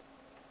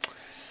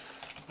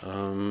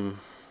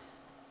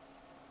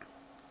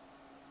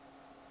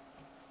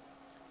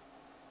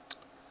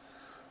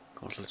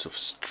 Gauntlets of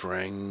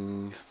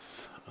strength...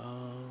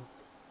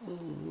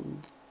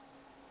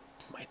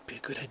 might be a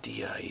good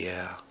idea,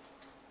 yeah.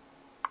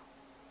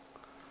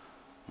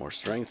 More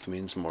strength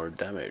means more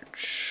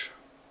damage.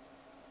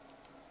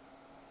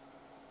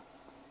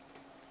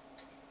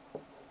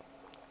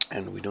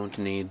 And we don't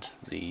need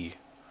the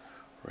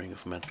Ring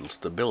of Mental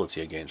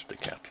Stability against the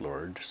Cat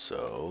Lord,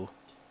 so...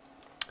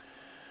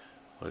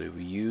 What do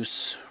we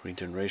use?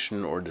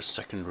 Regeneration or the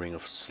second Ring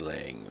of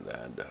Slaying?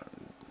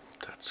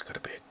 That's gotta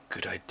be a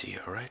good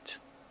idea, right?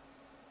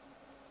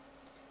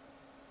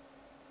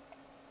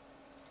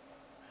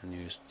 and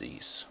use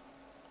these.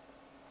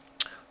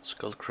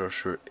 Skull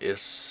Crusher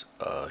is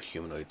a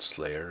humanoid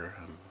slayer.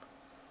 I'm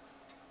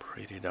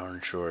pretty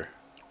darn sure.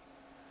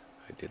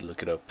 I did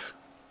look it up.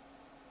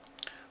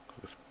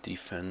 With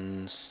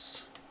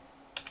defense,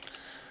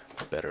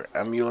 better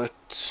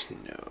amulet,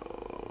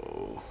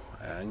 no.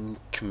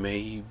 Ank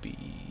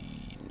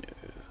maybe,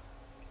 no.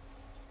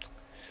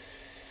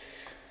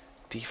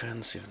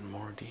 Defense, even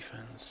more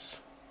defense.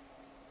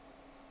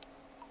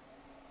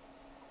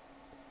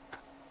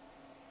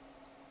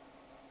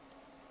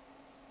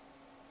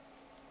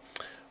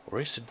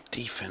 Or is it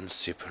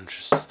defense he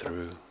punches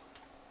through?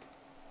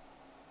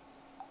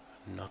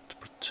 Not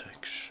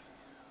protection.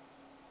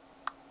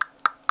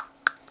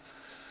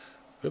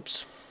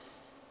 Oops.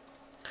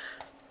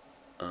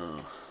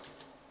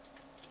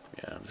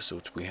 Yeah, this is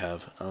what we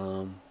have.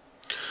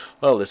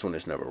 Well, this one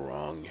is never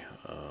wrong.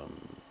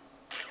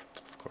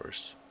 Of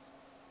course.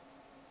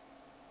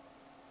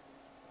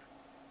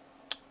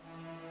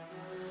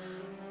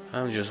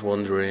 I'm just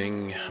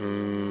wondering.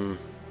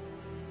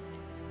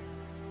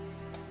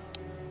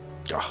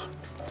 Ah,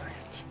 dang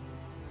it.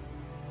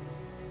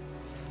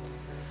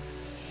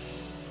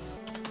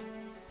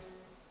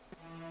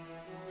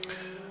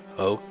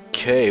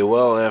 Okay,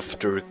 well,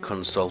 after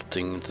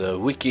consulting the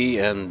wiki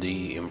and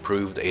the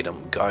improved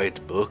ADOM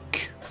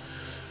guidebook,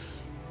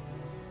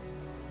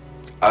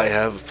 I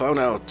have found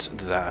out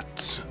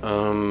that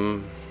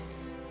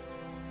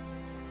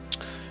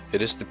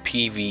it is the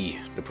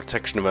PV, the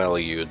protection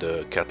value,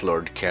 the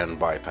Catlord can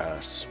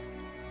bypass.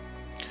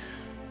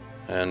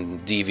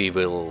 And DV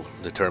will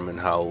determine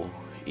how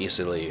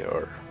easily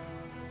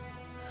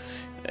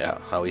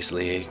how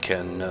easily he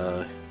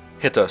can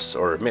hit us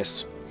or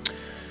miss.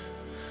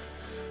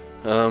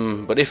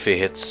 But if he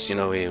hits, you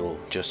know, he'll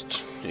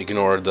just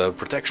ignore the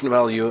protection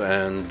value,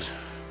 and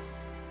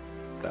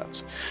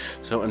that's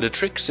so. And the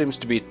trick seems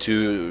to be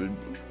to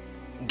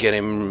get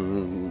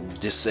him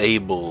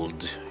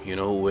disabled, you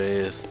know,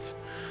 with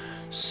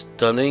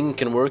stunning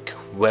can work,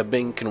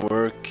 webbing can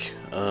work.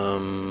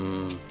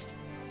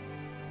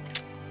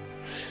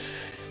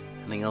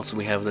 Anything else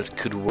we have that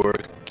could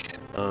work?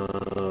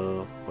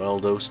 Well,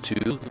 those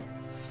two,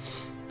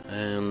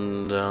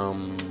 and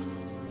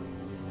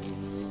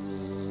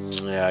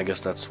yeah, I guess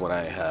that's what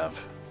I have.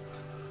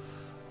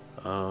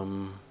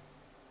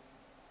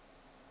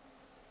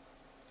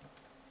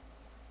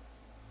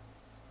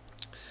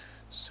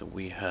 So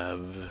we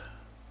have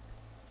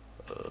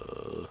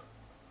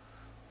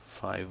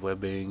 5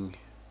 webbing,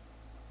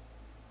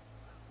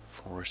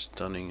 4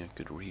 stunning. I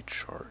could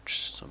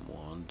recharge some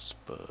ones,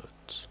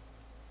 but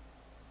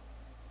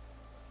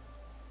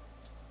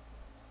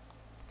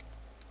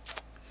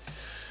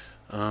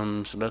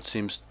so that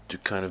seems to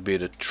kind of be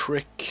the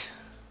trick.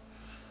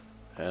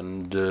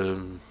 And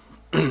you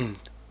can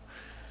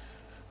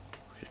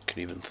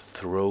even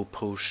throw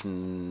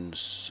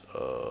potions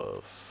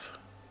of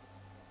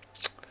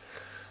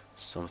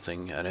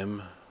something at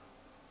him.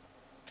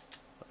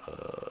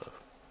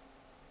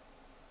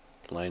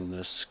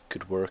 Blindness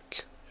could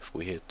work if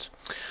we hit.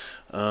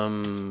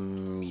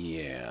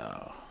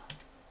 Yeah.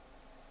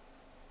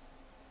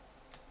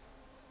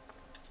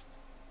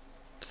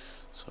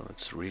 So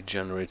let's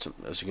regenerate some.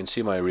 As you can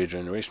see, my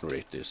regeneration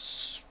rate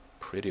is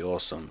pretty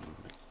awesome,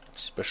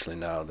 especially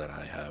now that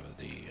I have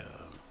the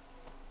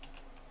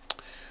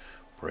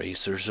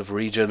bracers of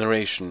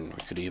regeneration.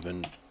 We could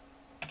even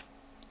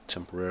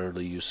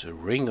temporarily use a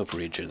ring of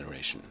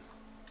regeneration.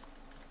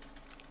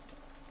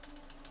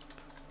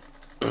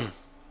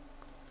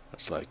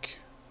 That's like,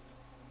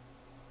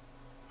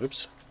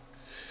 oops,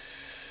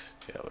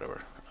 yeah,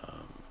 whatever.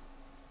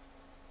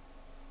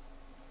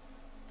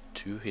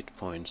 2 hit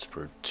points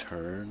per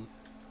turn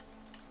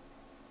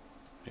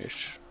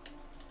ish.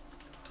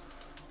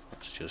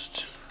 Let's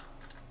just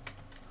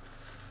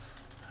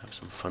have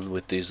some fun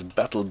with these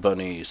battle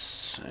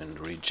bunnies and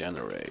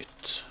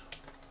regenerate.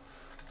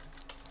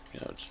 You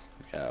know,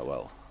 yeah,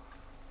 well,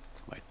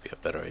 might be a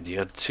better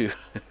idea too.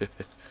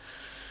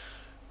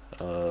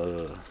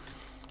 Well,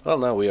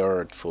 now we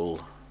are at full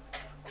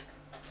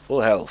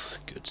health.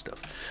 Good stuff.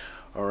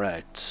 All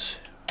right.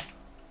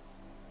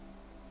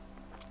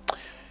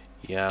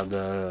 Yeah,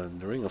 the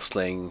Ring of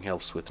Slaying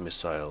helps with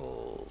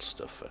missile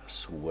stuff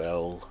as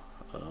well.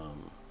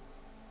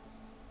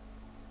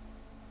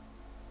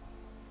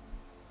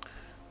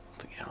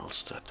 Something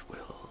else that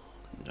will...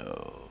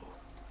 No.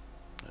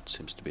 That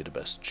seems to be the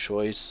best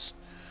choice.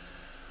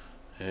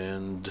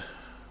 And...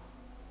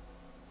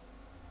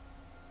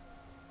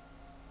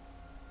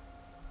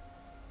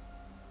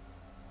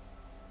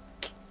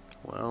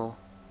 well,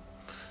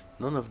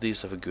 none of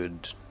these have a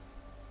good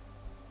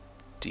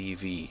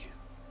DV.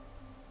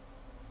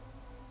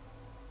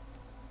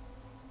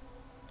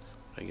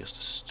 I guess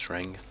the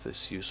strength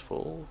is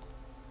useful.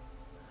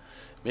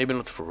 Maybe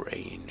not for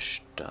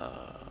ranged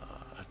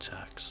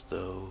attacks,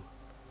 though.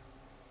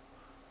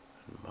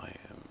 And my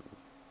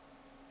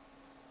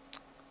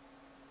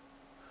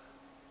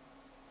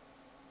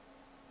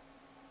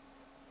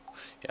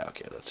yeah,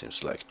 okay, that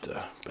seems like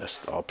the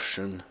best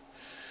option.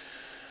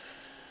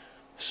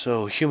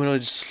 So,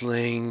 humanoid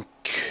slink,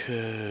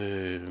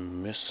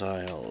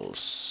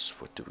 missiles.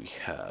 What do we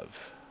have?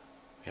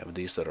 We have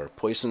these that are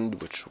poisoned,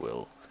 which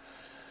will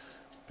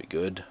be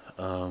good.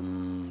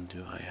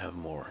 Do I have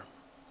more?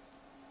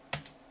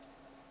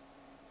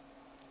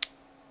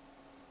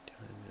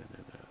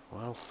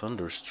 Well,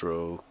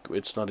 Thunderstroke.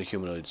 It's not a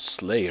humanoid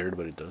slayer,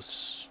 but it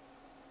does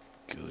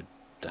good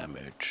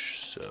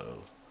damage.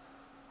 So,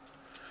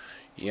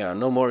 yeah,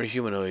 no more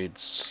humanoid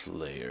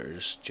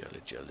slayers.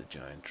 Jelly, jelly,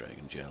 giant,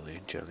 dragon, jelly,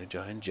 jelly,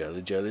 giant,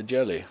 jelly, jelly,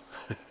 jelly.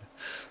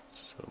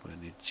 So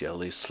many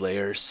jelly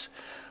slayers.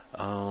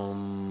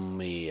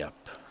 Yep.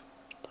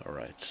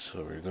 Alright,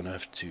 so we're gonna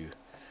have to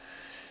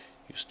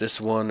use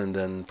this one and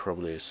then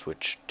probably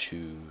switch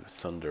to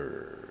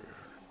Thunder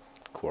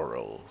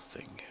Quarrel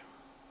thing.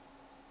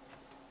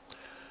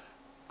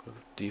 Go to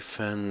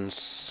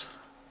defense.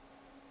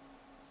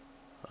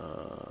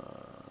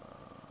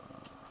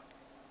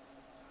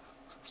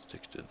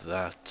 Stick to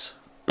that.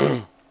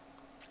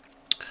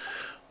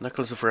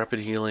 Necklace of Rapid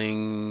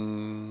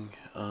Healing.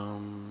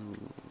 Will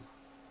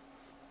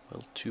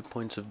 2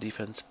 points of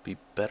defense be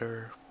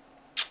better?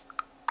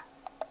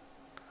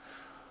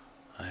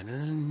 I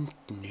don't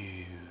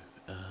know.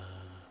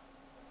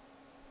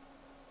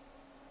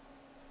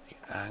 The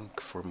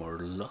Ankh for more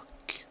luck.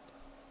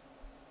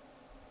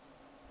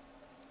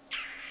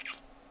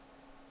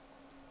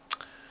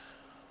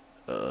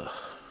 Uh,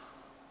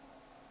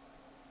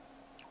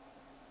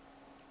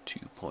 2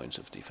 points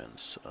of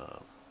defense.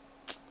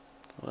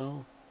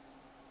 Well,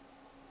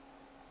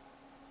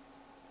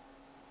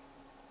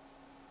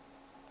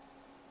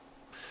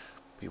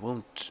 we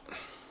won't.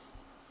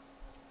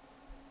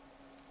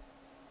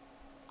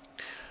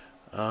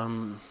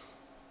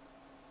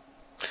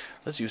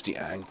 Let's use the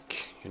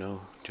Ankh, you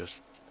know,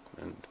 just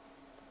and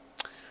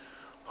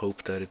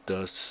hope that it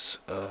does.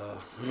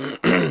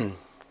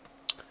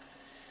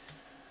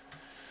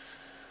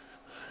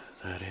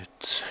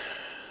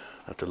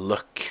 That the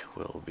luck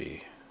will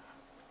be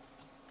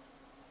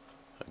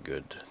a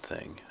good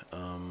thing. I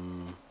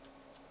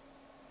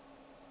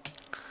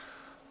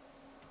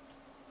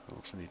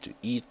also need to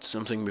eat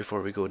something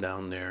before we go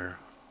down there.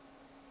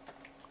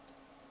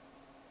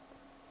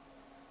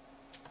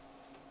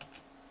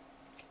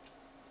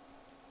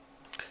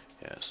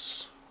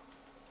 Yes.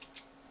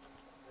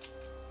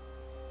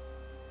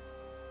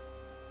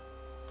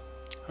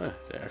 Huh,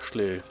 they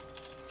actually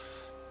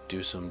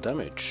do some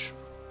damage.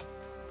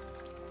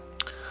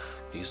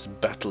 These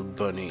battle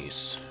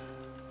bunnies.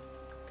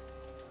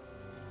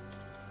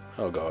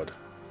 Oh god.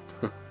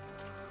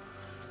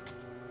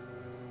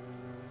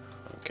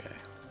 Okay.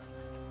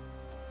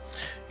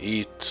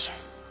 Eat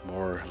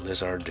more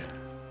lizard.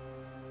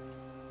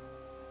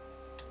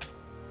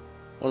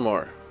 One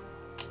more.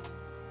 There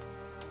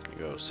you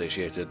go,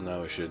 satiated.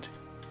 Now we should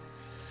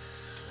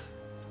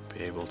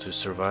be able to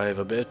survive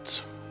a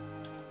bit.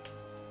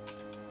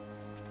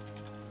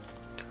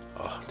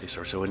 Oh, these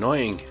are so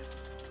annoying.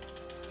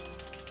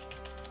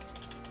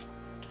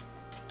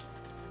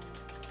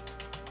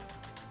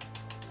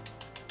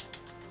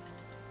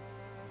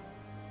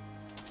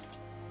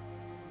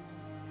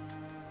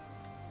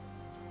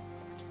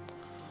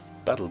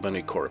 Battle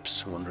bunny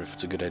corpse. I wonder if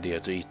it's a good idea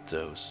to eat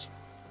those.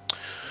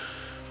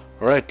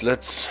 Alright,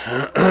 let's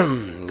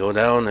go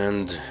down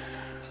and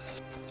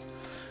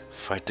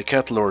fight the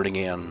cat lord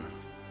again.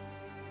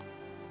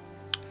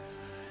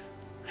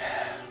 I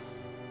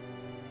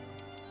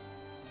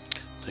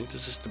think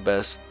this is the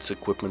best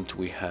equipment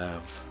we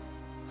have.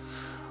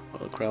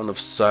 Well, Crown of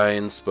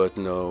Science, but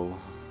no.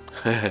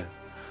 That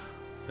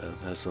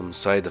has some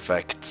side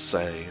effects.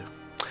 I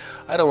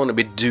don't want to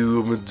be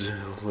doomed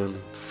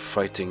when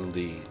fighting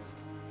the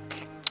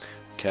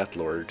cat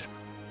lord.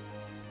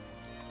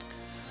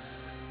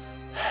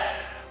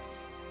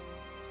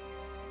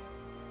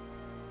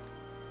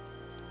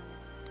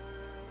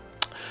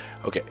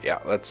 Okay, yeah,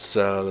 let's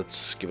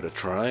give it a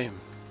try.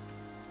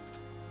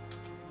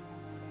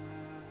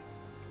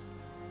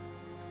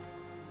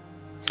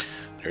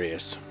 There he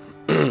is.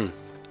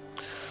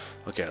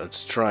 Okay,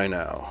 let's try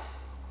now.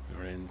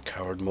 We're in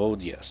coward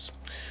mode, yes.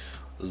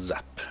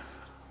 Zap.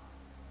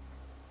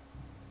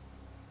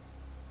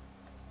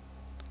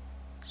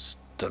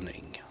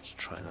 Stunning. Let's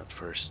try that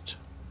first.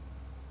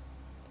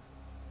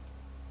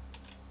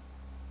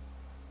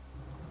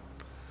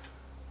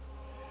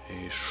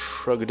 He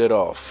shrugged it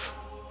off.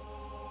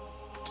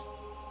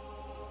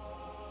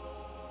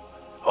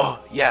 Oh,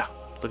 yeah!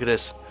 Look at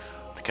this.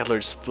 The cat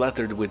lord is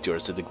splattered with your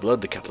acidic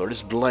blood. The cat lord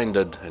is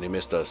blinded, and he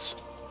missed us.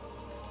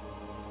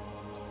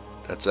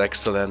 That's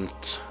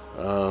excellent.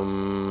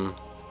 I'm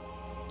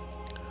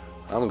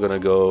gonna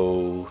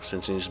go,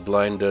 since he's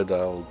blinded,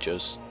 I'll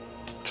just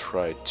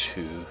try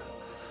to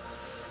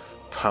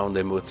pound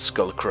him with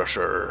Skull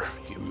Crusher.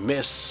 You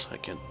miss. I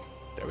can.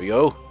 There we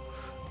go.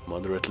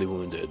 Moderately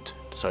wounded.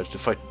 Decides to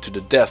fight to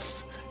the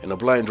death in a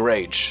blind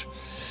rage.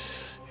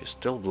 He's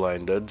still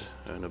blinded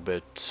and a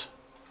bit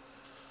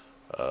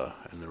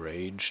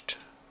enraged.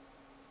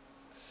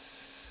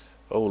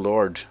 Oh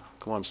lord,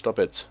 come on, stop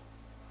it.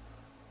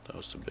 That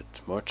was a bit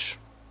much.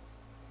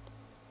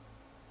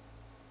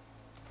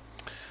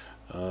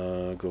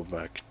 Go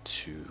back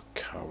to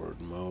coward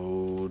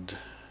mode.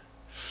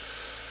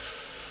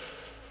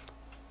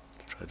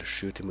 Try to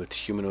shoot him with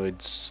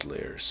humanoid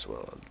slayers.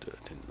 Well, I'll do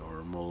it in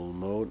normal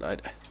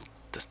mode.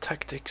 Does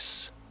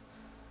tactics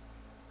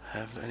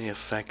have any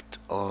effect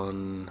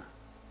on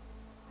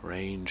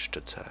ranged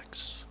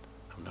attacks?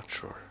 I'm not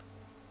sure.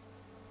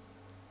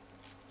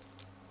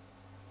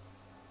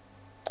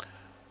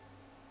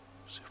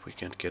 See if we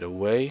can't get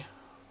away.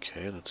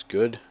 Okay, that's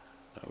good.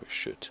 Now we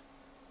shoot.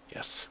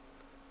 Yes.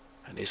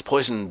 And he's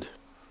poisoned.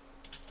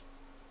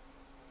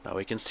 Now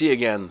we can see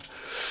again.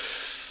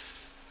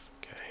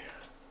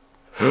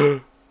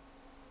 Okay.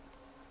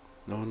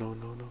 No, no,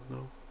 no, no,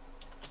 no.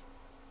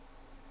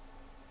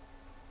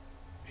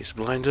 He's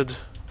blinded.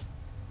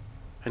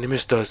 And he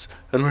missed us.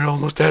 And we're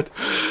almost dead.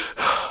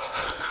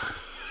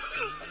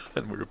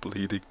 And we're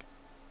bleeding.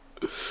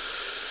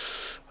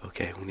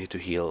 Okay, we need to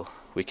heal.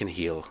 We can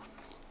heal.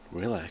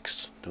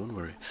 Relax. Don't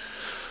worry.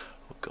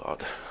 Oh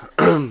god.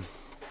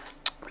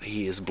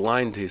 He is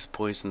blind, he's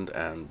poisoned,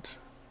 and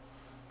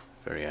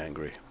very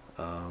angry.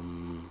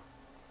 So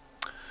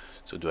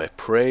do I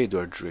pray?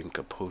 Do I drink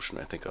a potion?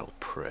 I think I'll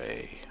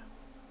pray.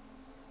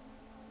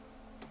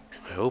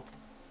 I hope.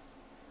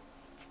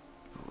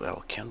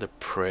 Well, can the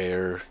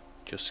prayer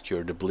just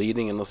cure the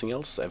bleeding and nothing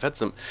else? I've had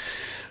some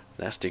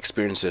nasty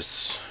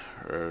experiences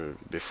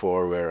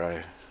before where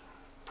I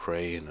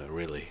pray in a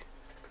really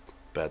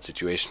bad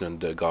situation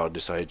and God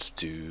decides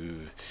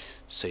to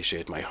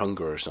satiate my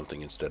hunger or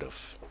something instead of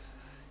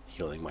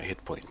healing my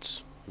hit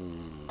points.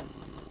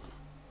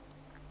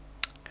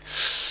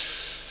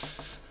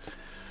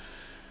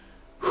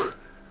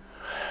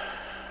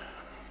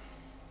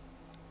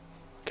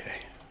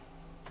 Okay.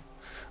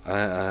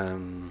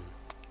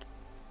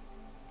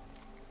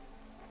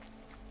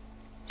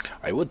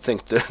 I would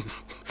think that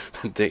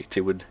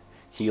they would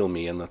heal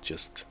me and not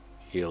just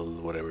heal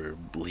whatever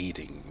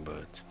bleeding,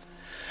 but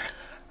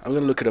I'm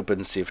gonna look it up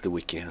and see if the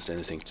wiki has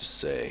anything to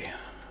say.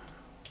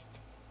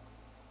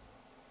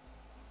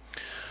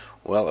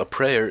 Well, a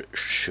prayer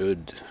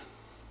should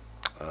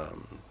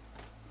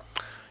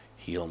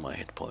heal my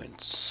hit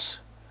points,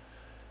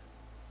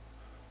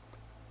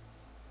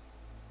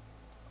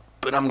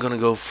 but I'm gonna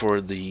go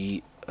for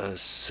the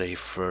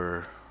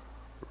safer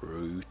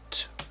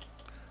route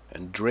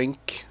and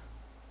drink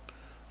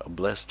a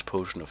blessed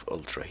potion of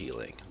ultra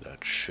healing.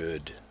 That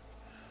should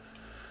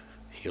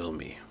heal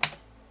me.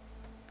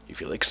 You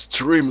feel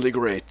extremely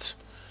great.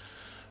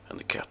 And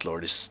the cat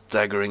lord is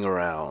staggering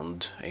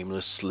around,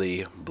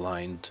 aimlessly,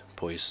 blind,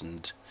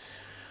 poisoned.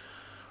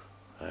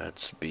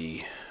 Let's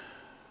be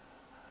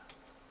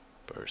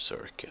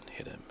berserk and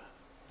hit him.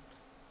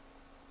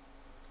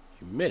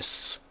 You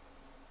miss.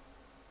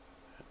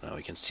 Now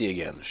we can see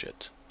again.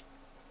 Shit.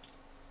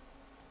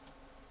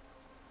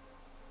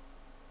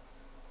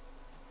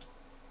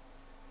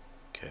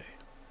 Okay.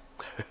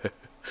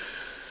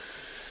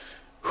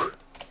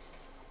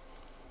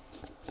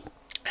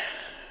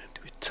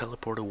 Do we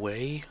teleport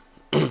away?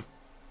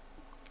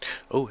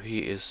 Oh, he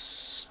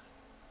is.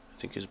 I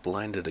think he's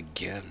blinded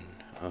again.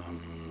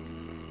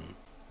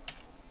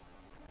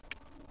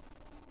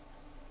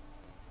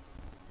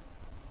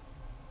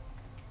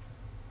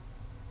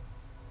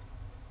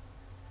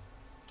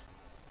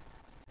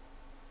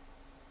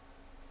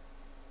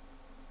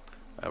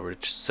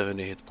 Average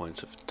 70 hit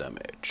points of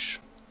damage.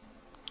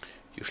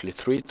 Usually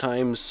 3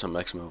 times, a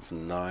maximum of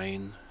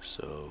 9,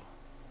 so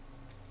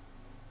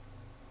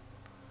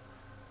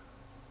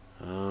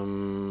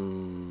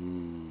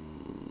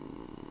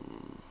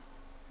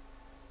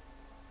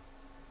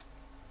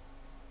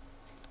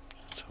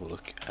let's have a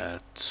look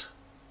at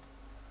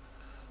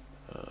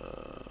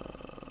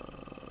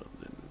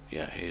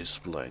yeah, he's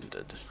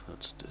blinded.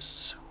 That's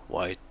this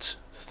white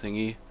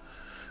thingy.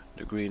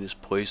 The green is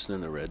poison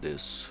and the red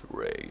is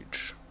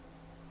rage.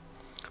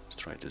 Let's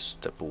try to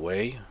step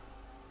away.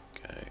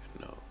 Okay,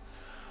 no.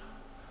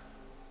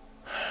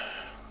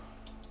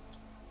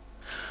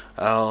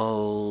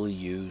 I'll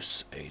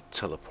use a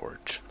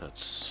teleport.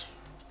 That's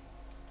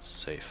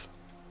safe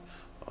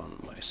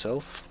on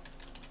myself.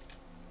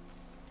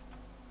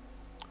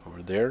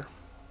 Over there.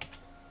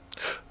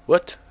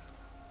 What?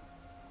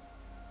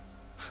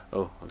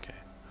 Oh, okay.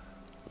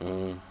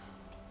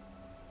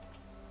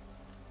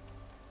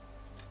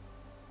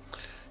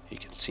 You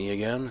can see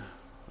again.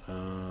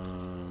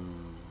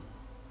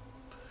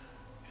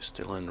 He's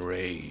still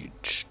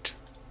enraged.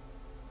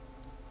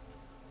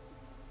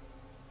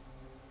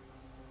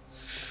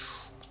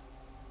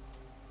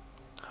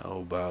 How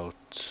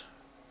about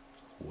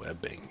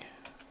webbing?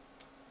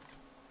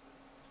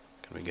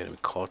 Can we get him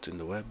caught in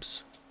the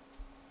webs?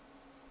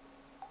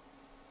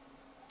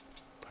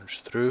 Punch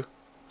through.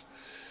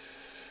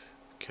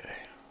 Okay.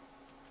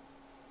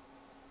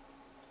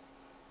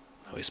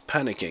 Now he's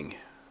panicking.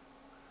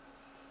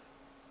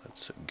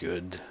 That's a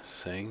good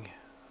thing.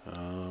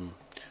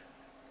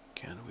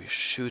 Can we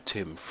shoot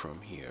him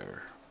from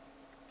here?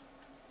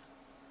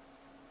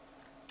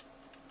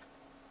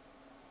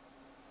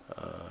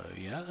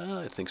 Yeah,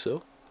 I think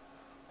so.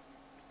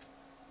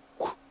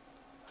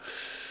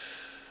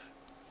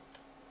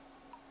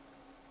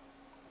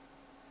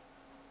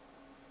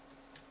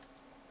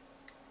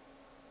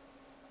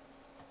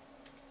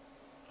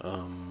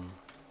 Um,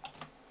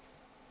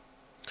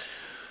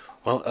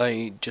 well,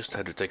 I just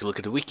had to take a look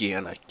at the wiki,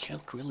 and I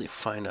can't really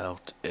find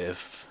out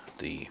if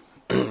the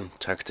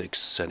tactics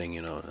setting,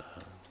 you know,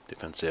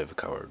 defensive,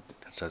 coward,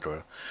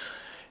 etc.,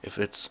 if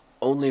it's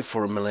only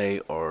for melee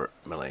or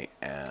melee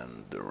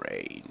and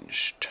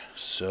ranged.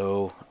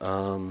 So,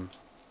 well,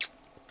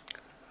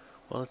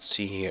 let's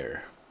see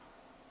here.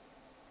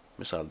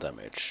 Missile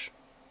damage.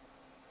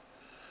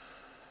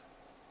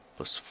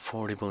 Plus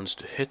 40 bonus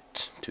to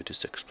hit,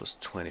 2d6 plus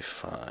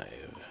 25.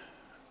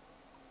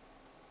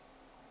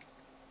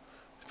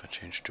 If I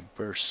change to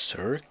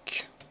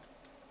Berserk,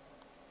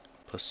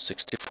 plus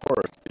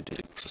 64,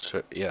 2d6 plus,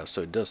 yeah,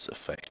 so it does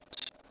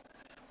affect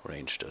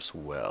ranged as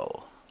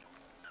well.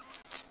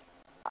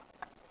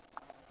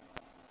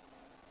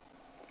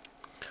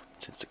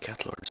 Since the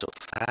cat lord is so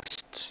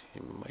fast,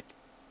 you might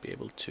be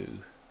able to.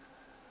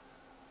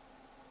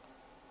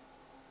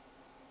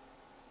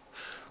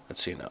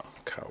 Let's see now,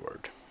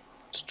 coward.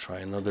 Let's try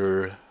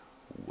another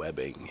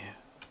webbing.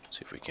 See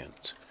if we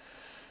can't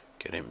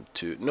get him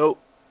to. No!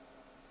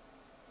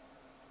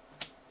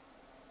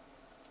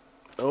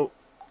 No!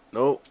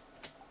 No!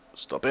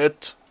 Stop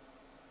it!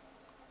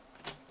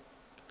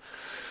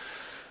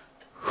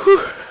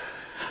 Whew.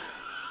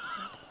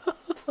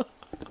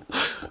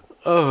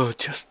 Oh,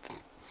 just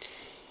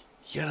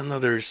yet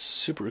another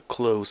super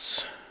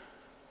close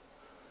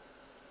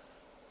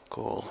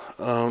goal.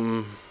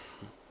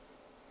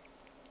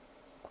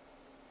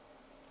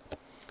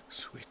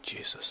 Sweet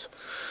Jesus.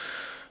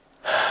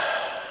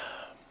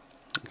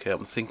 Okay,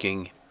 I'm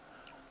thinking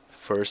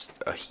first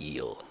a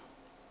heal,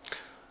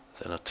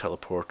 then a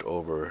teleport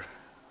over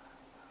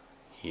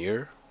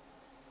here,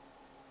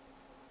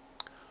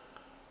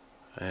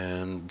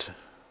 and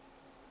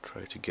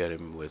try to get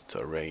him with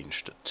a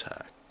ranged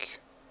attack.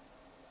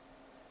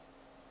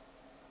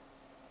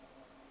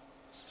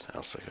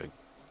 Sounds like a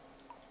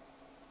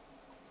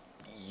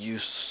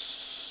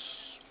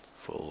useful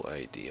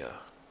idea.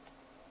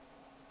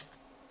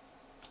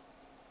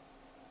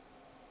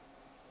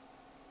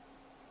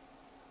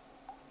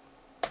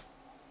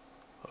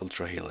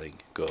 Ultra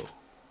healing, go.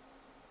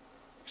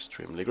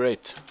 Extremely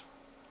great.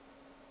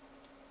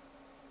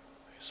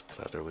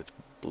 Splatter with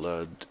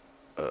blood.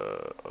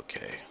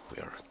 Okay, we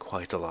are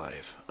quite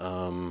alive.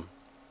 I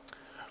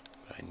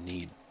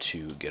need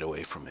to get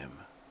away from him.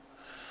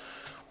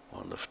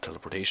 Wand of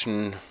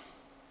teleportation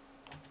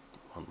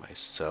on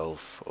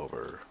myself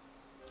over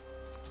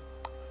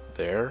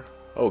there.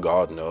 Oh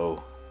god,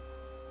 no.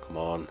 Come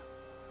on.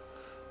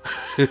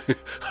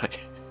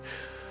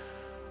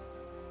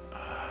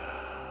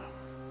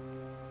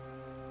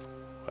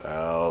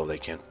 Well, they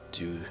can't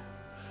do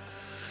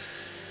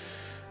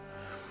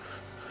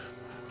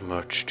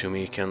much to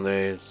me, can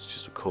they? It's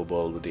just a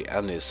kobold with the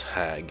Anis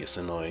hag is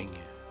annoying.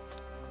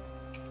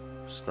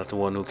 It's not the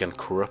one who can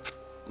corrupt.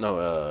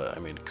 No, I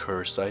mean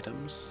curse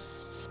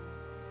items.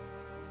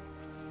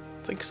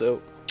 Think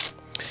so.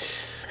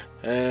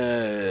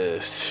 Okay,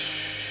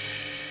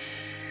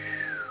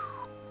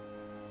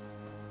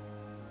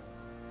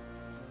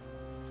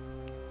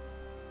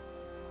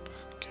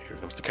 here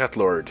comes the cat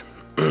lord.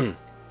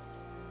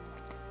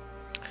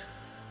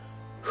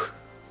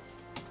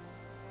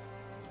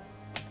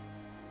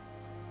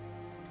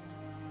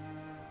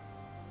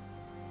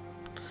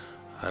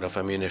 Out of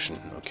ammunition,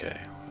 okay.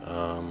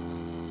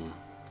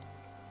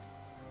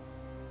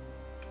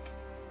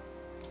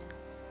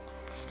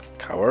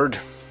 Coward.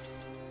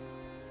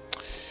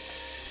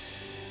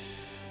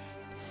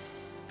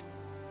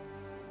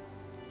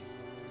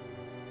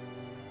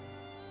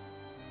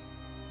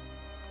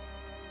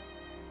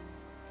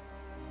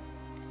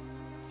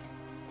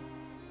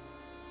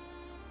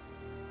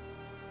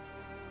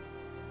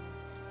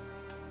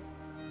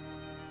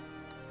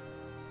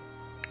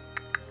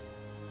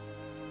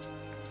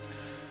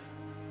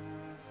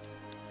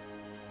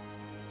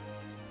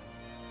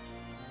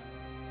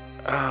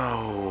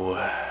 Oh.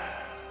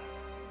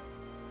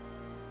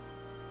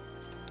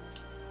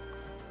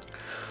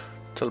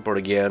 Teleport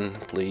again,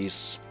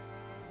 please.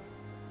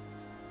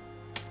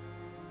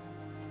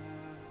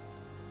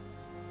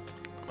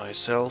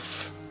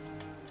 Myself.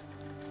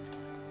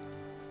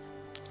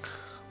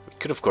 We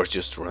could of course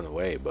just run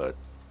away, but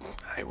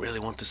I really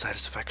want the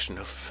satisfaction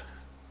of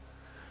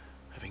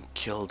having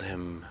killed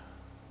him.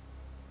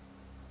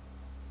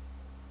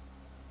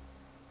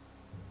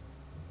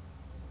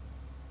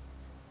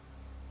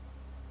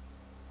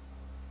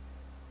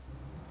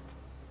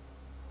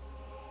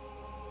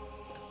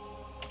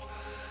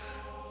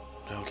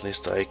 At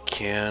least I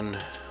can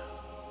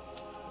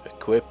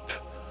equip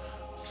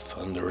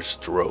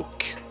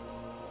Thunderstroke.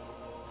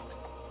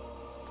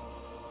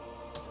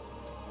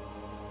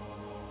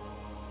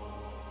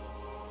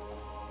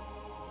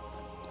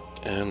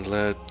 And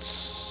let's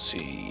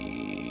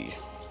see.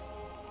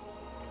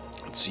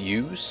 Let's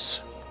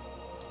use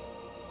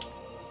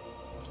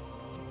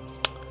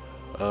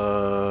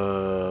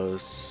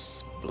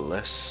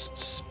Blessed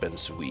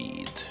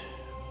Spenceweed.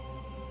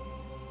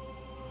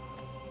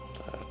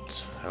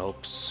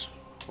 Helps.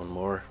 One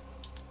more.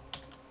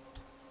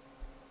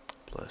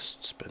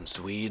 Blessed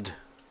Spenceweed.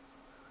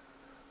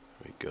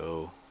 we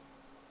go.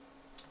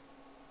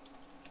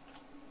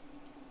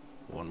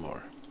 One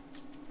more.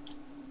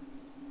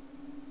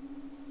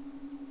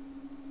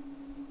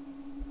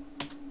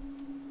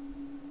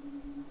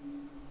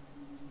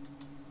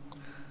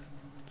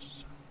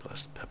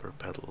 Plus pepper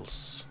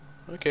petals.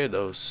 Okay,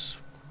 those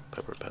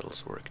pepper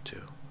petals work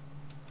too.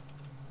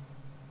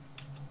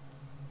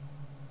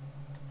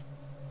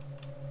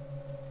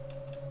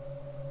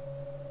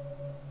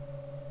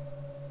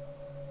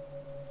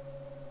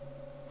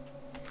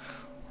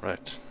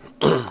 Right.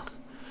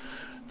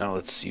 Now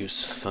let's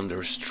use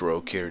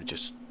Thunderstroke here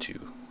just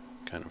to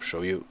kind of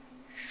show you.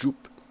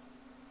 Shoop.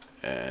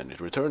 And it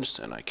returns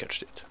and I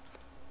catched it.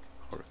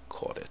 Or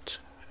caught it.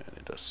 And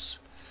it does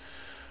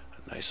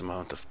a nice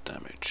amount of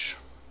damage.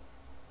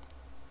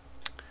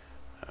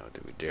 Now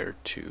do we dare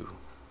to...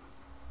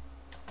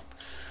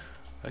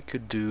 I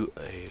could do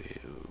a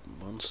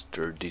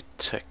monster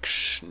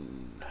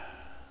detection.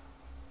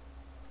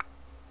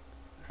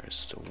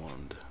 There's the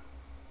wand.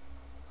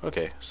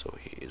 Okay, so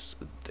he is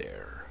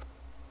there.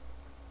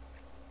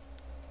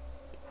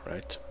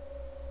 Right?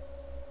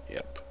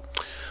 Yep.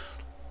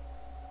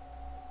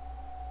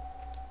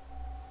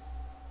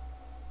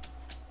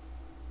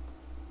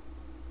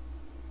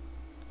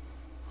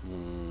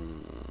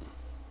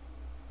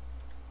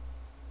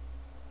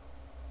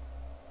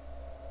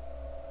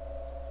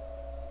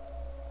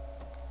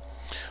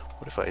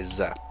 What if I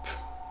zap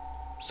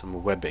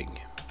some webbing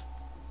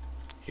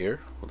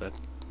here? Will that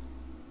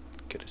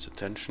get his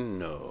attention?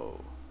 No.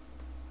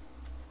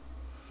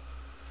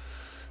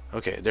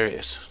 Okay, there he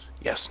is.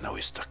 Yes, now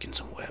he's stuck in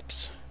some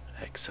webs.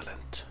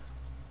 Excellent.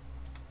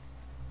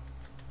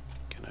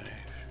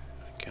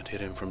 I can't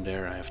hit him from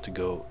there. I have to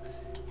go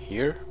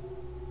here.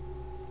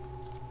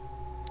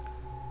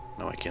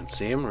 No, I can't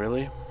see him,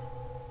 really.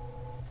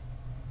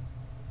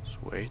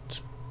 Just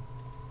wait.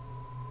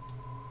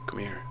 Come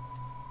here.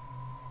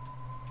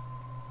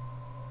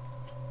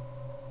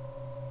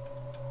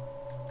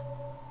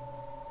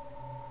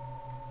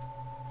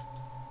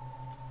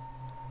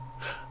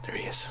 There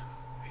he is.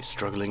 He's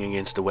struggling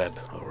against the web.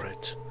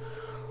 Alright.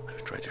 Let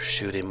me try to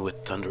shoot him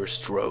with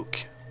Thunderstroke.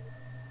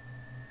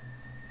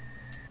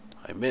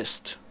 I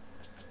missed.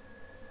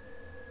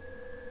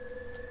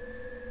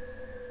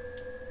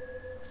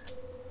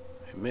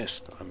 I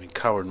missed. I'm in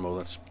coward mode.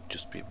 Let's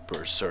just be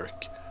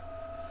berserk.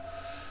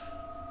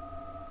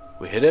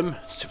 We hit him.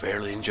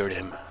 Severely injured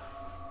him.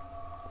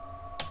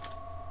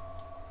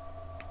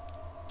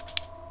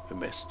 We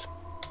missed.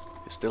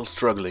 He's still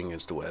struggling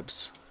against the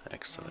webs.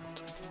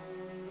 Excellent.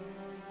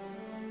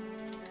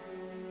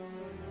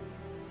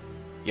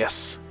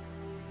 Yes!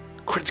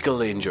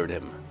 Critically injured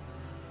him.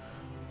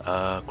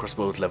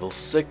 Crossbow at level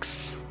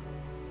 6.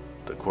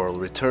 The quarrel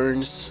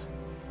returns.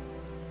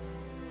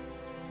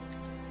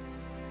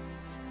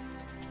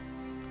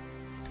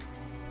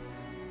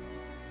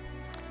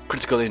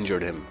 Critically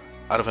injured him.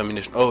 Out of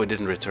ammunition. Oh, it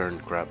didn't return.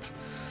 Crap.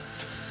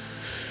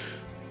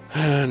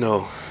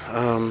 No.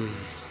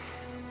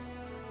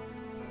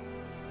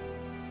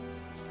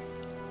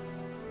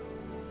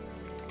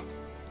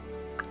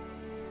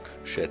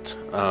 Shit.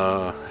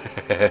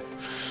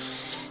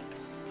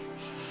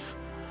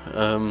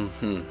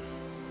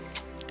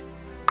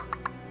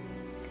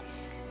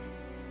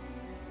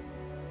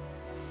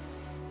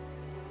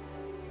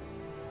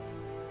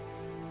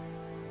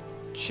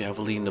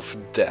 Javelin of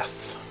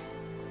Death.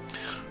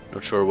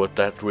 Not sure what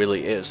that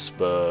really is,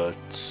 but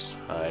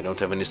I don't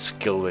have any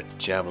skill with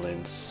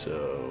javelins,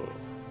 so...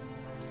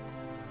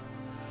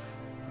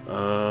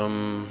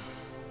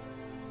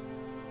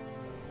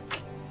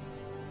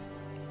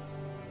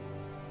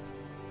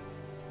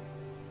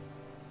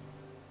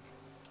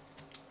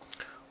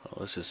 Well,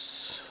 this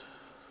is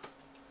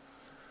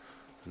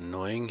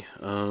annoying.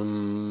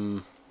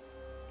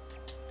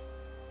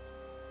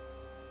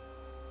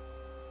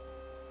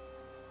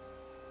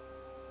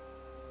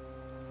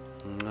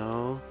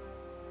 No.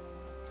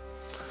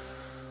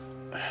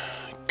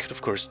 I could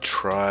of course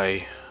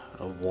try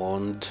a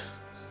wand.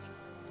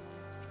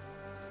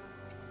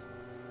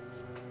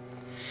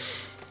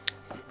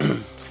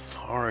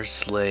 Far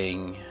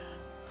slaying.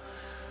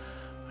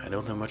 I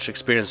don't have much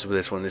experience with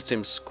this one. It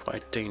seems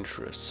quite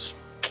dangerous.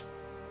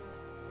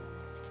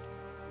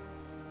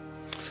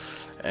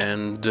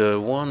 And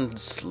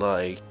wands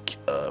like,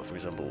 for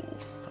example,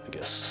 I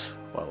guess,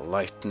 well,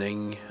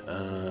 lightning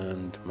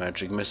and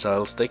magic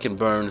missiles, they can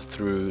burn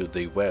through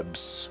the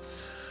webs.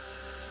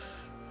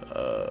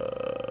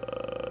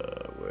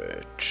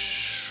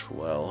 Which,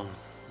 well...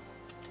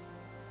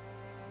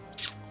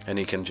 And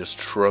he can just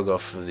shrug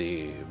off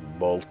the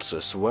bolts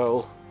as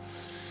well.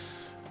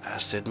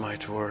 Acid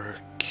might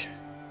work.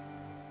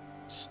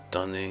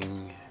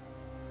 Stunning.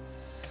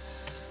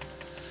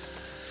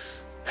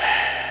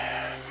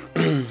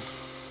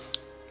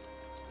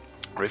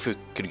 Or if we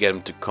could get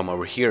him to come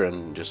over here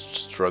and just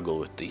struggle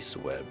with these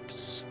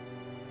webs.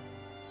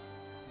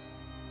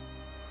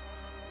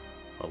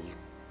 I'll...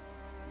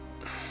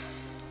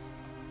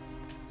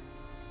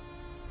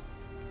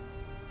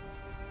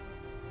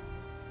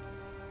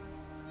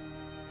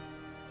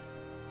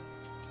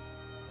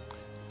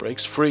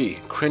 Breaks free,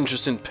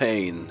 cringes in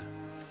pain,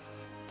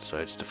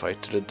 decides to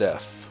fight to the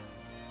death.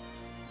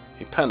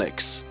 He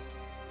panics.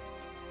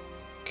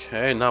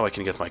 Okay, now I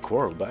can get my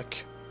quarrel back.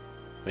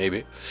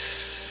 Maybe.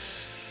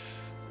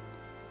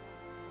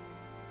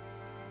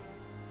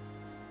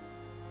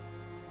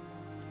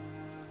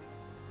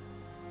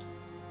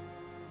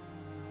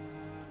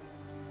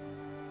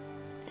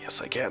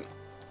 Yes, I can.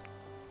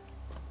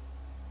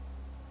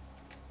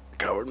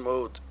 Coward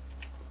mode.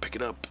 Pick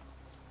it up.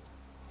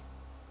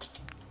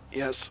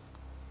 Yes.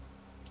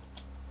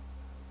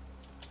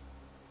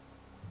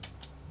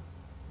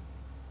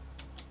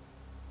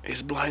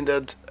 He's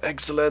blinded.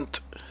 Excellent.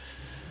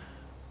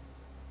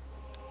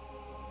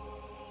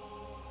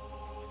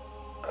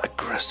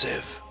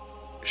 Aggressive.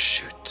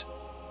 Shoot.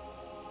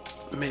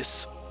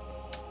 Miss.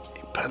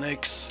 He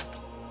panics.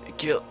 He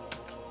kill.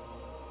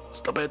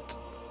 Stop it.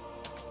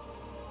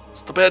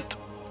 Stop it.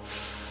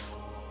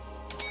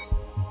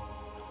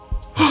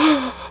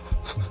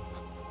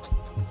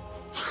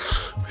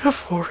 We have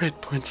 4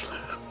 hit points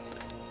left.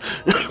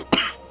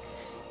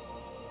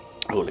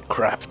 Holy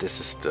crap, this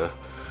is the...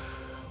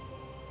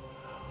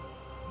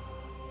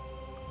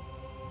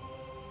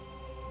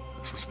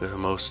 This must be the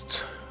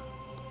most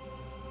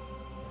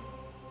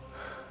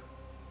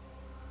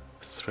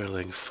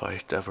thrilling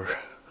fight ever.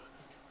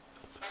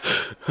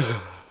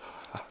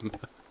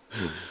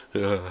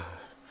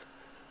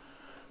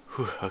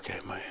 Okay,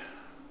 my...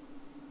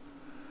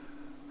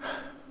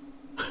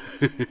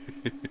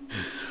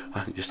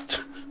 I'm just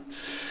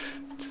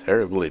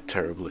terribly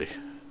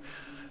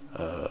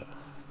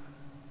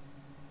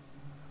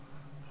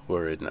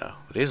worried now.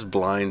 But he's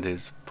blind,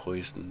 he's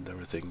poisoned,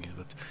 everything,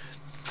 but...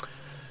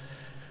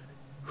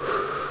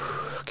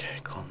 Okay,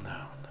 calm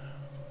down.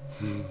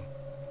 Do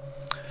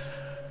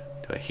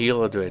I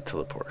heal or do I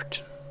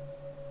teleport?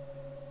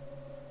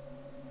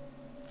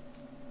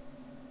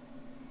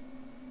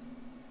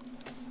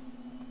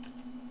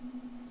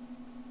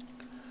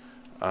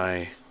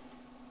 I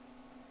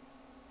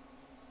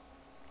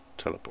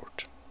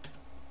teleport.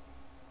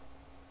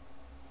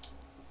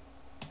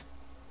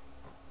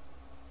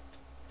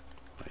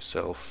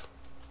 Myself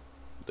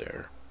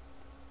there.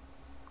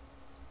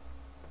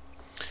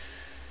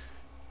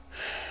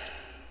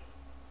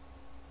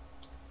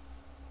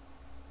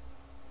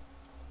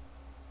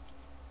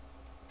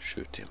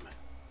 Shoot him.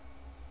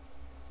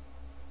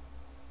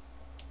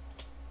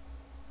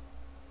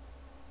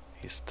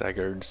 He's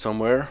staggered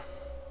somewhere.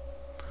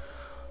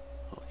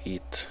 I'll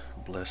eat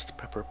blessed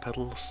pepper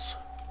petals.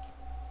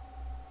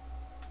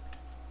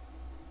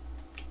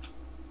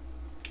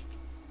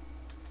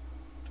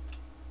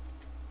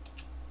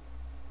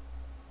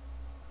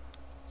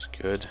 It's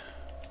good.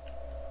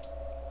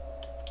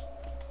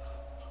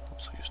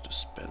 Also used to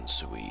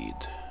Spence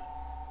weed.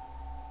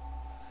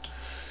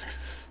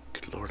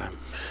 Good lord, I'm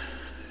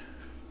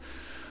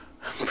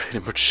pretty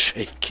much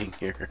shaking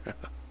here.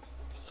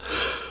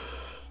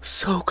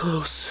 So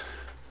close.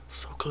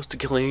 So close to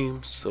killing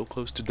him, so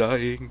close to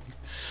dying.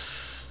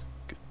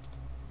 Good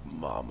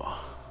mama.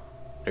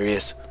 There he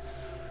is.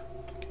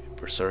 Okay,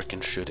 Berserk can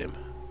shoot him.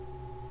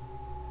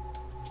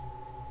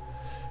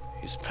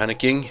 He's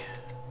panicking.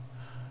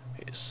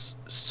 He's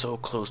so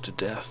close to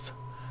death.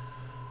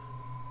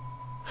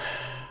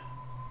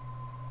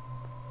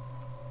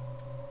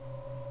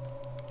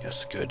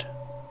 Yes, good.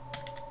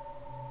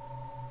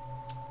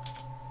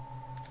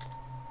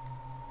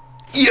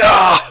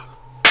 Yeah!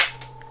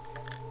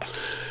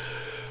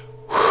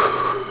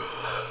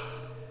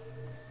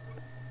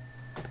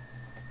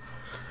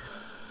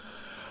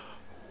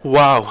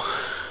 Wow.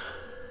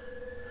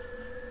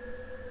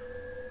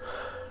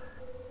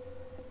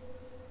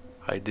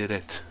 I did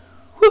it.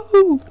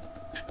 Woohoo!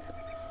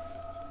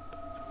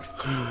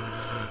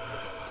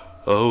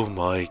 Oh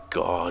my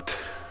god.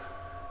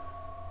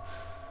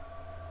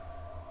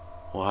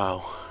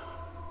 Wow.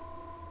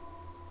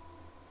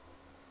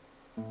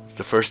 It's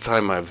the first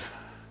time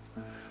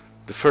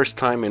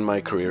in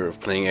my career of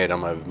playing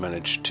ADOM I've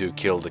managed to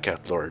kill the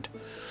Cat Lord.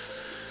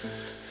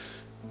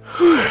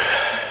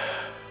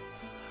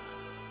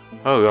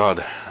 Oh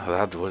god,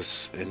 that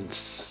was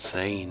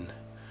insane.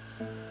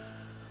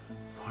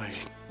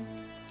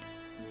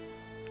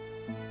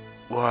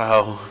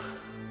 Wow.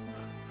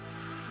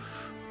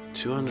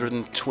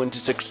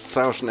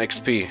 226,000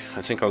 XP.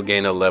 I think I'll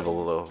gain a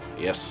level though.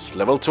 Yes,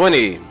 level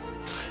 20.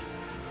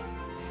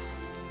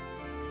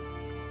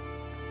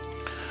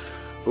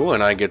 Oh,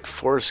 and I get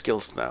 4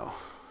 skills now.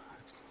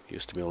 It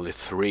used to be only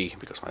 3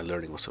 because my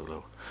learning was so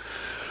low.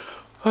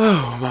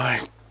 Oh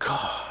my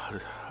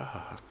god.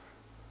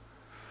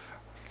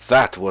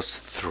 That was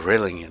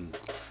thrilling and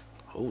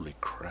holy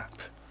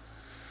crap.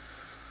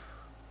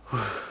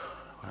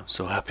 I'm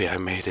so happy I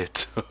made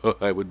it.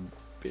 I would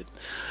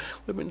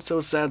have been so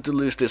sad to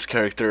lose this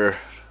character.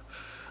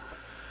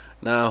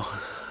 Now.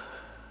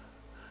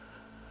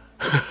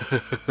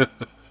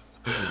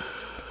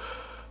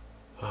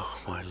 Oh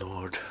my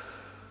lord.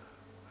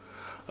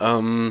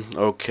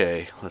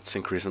 Okay, let's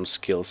increase some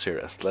skills here.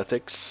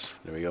 Athletics,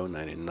 there we go,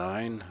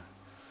 99.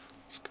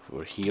 Let's go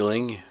for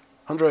healing,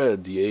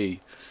 100,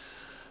 yay.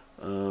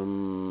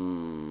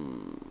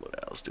 What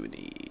else do we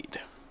need?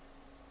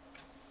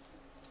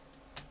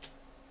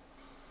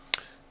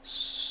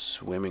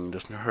 Swimming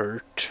doesn't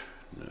hurt.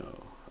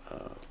 No.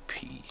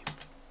 P.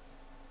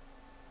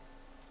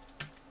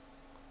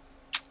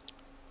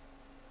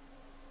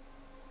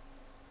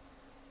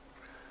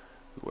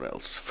 What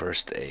else?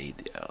 First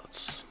aid. Yeah,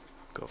 let's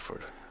go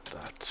for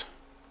that.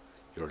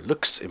 Your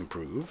looks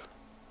improve.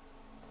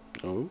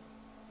 Oh,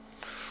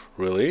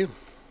 really?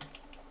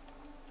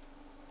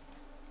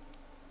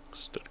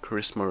 Is that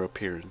charisma or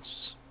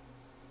appearance?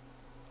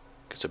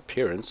 It's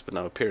appearance, but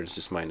now appearance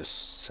is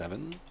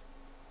 -7.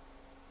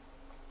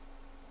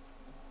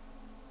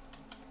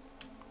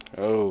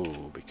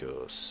 Oh,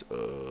 because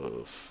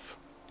of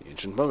the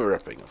ancient mummy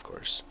wrapping, of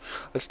course.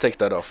 Let's take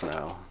that off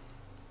now.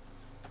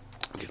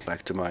 Get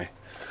back to my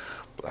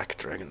black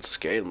dragon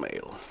scale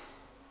mail.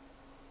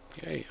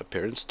 Yay,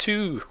 appearance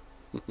 2.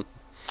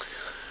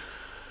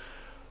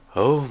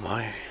 Oh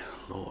my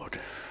lord.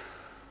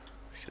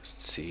 Just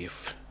see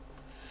if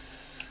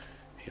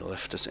he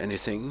left us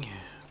anything.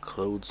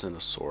 Clothes and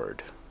a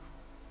sword.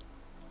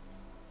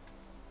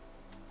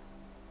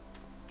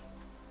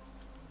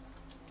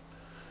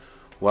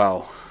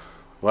 Wow.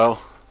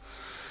 Well.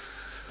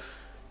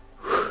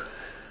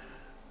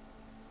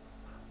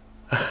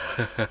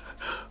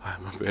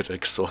 I'm a bit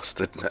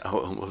exhausted now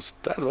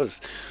almost. That was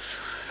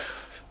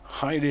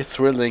highly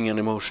thrilling and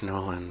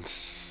emotional and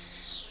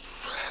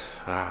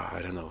I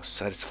don't know,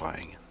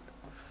 satisfying.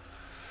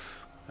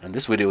 And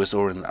this video is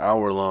over an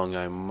hour long.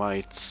 I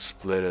might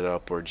split it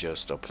up or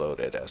just upload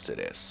it as it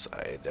is.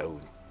 I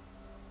don't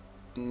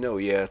know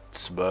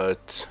yet,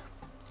 but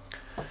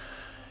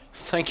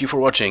thank you for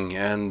watching,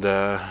 and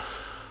I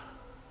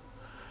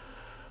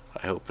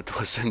hope it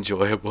was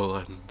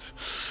enjoyable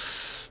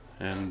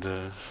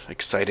and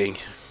exciting.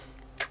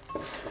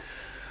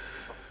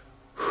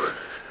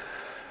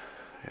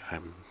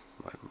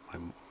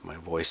 My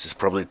voice is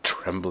probably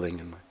trembling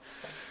and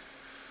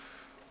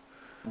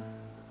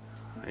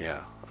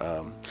yeah.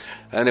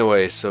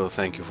 Anyway, so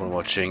thank you for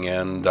watching,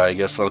 and I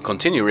guess I'll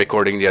continue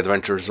recording the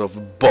adventures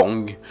of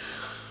Bong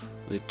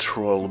the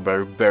Troll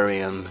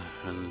Barbarian,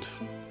 and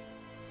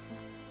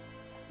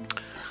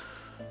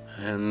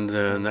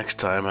next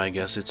time I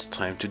guess it's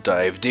time to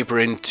dive deeper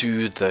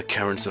into the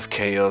currents of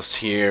chaos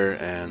here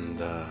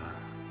and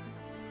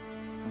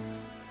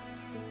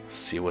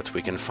see what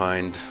we can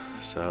find.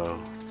 So,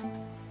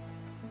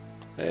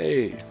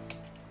 hey.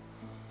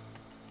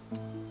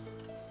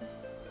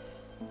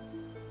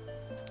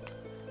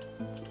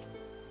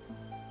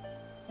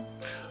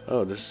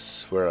 Oh, this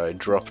is where I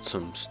dropped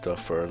some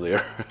stuff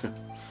earlier.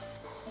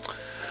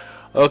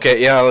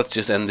 Okay, yeah, let's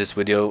just end this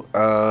video.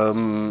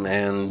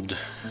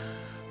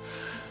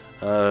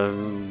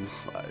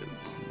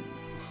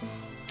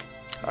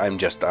 I'm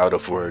just out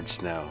of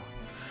words now.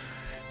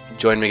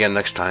 Join me again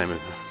next time,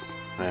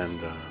 and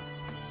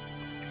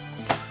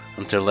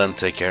until then,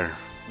 take care.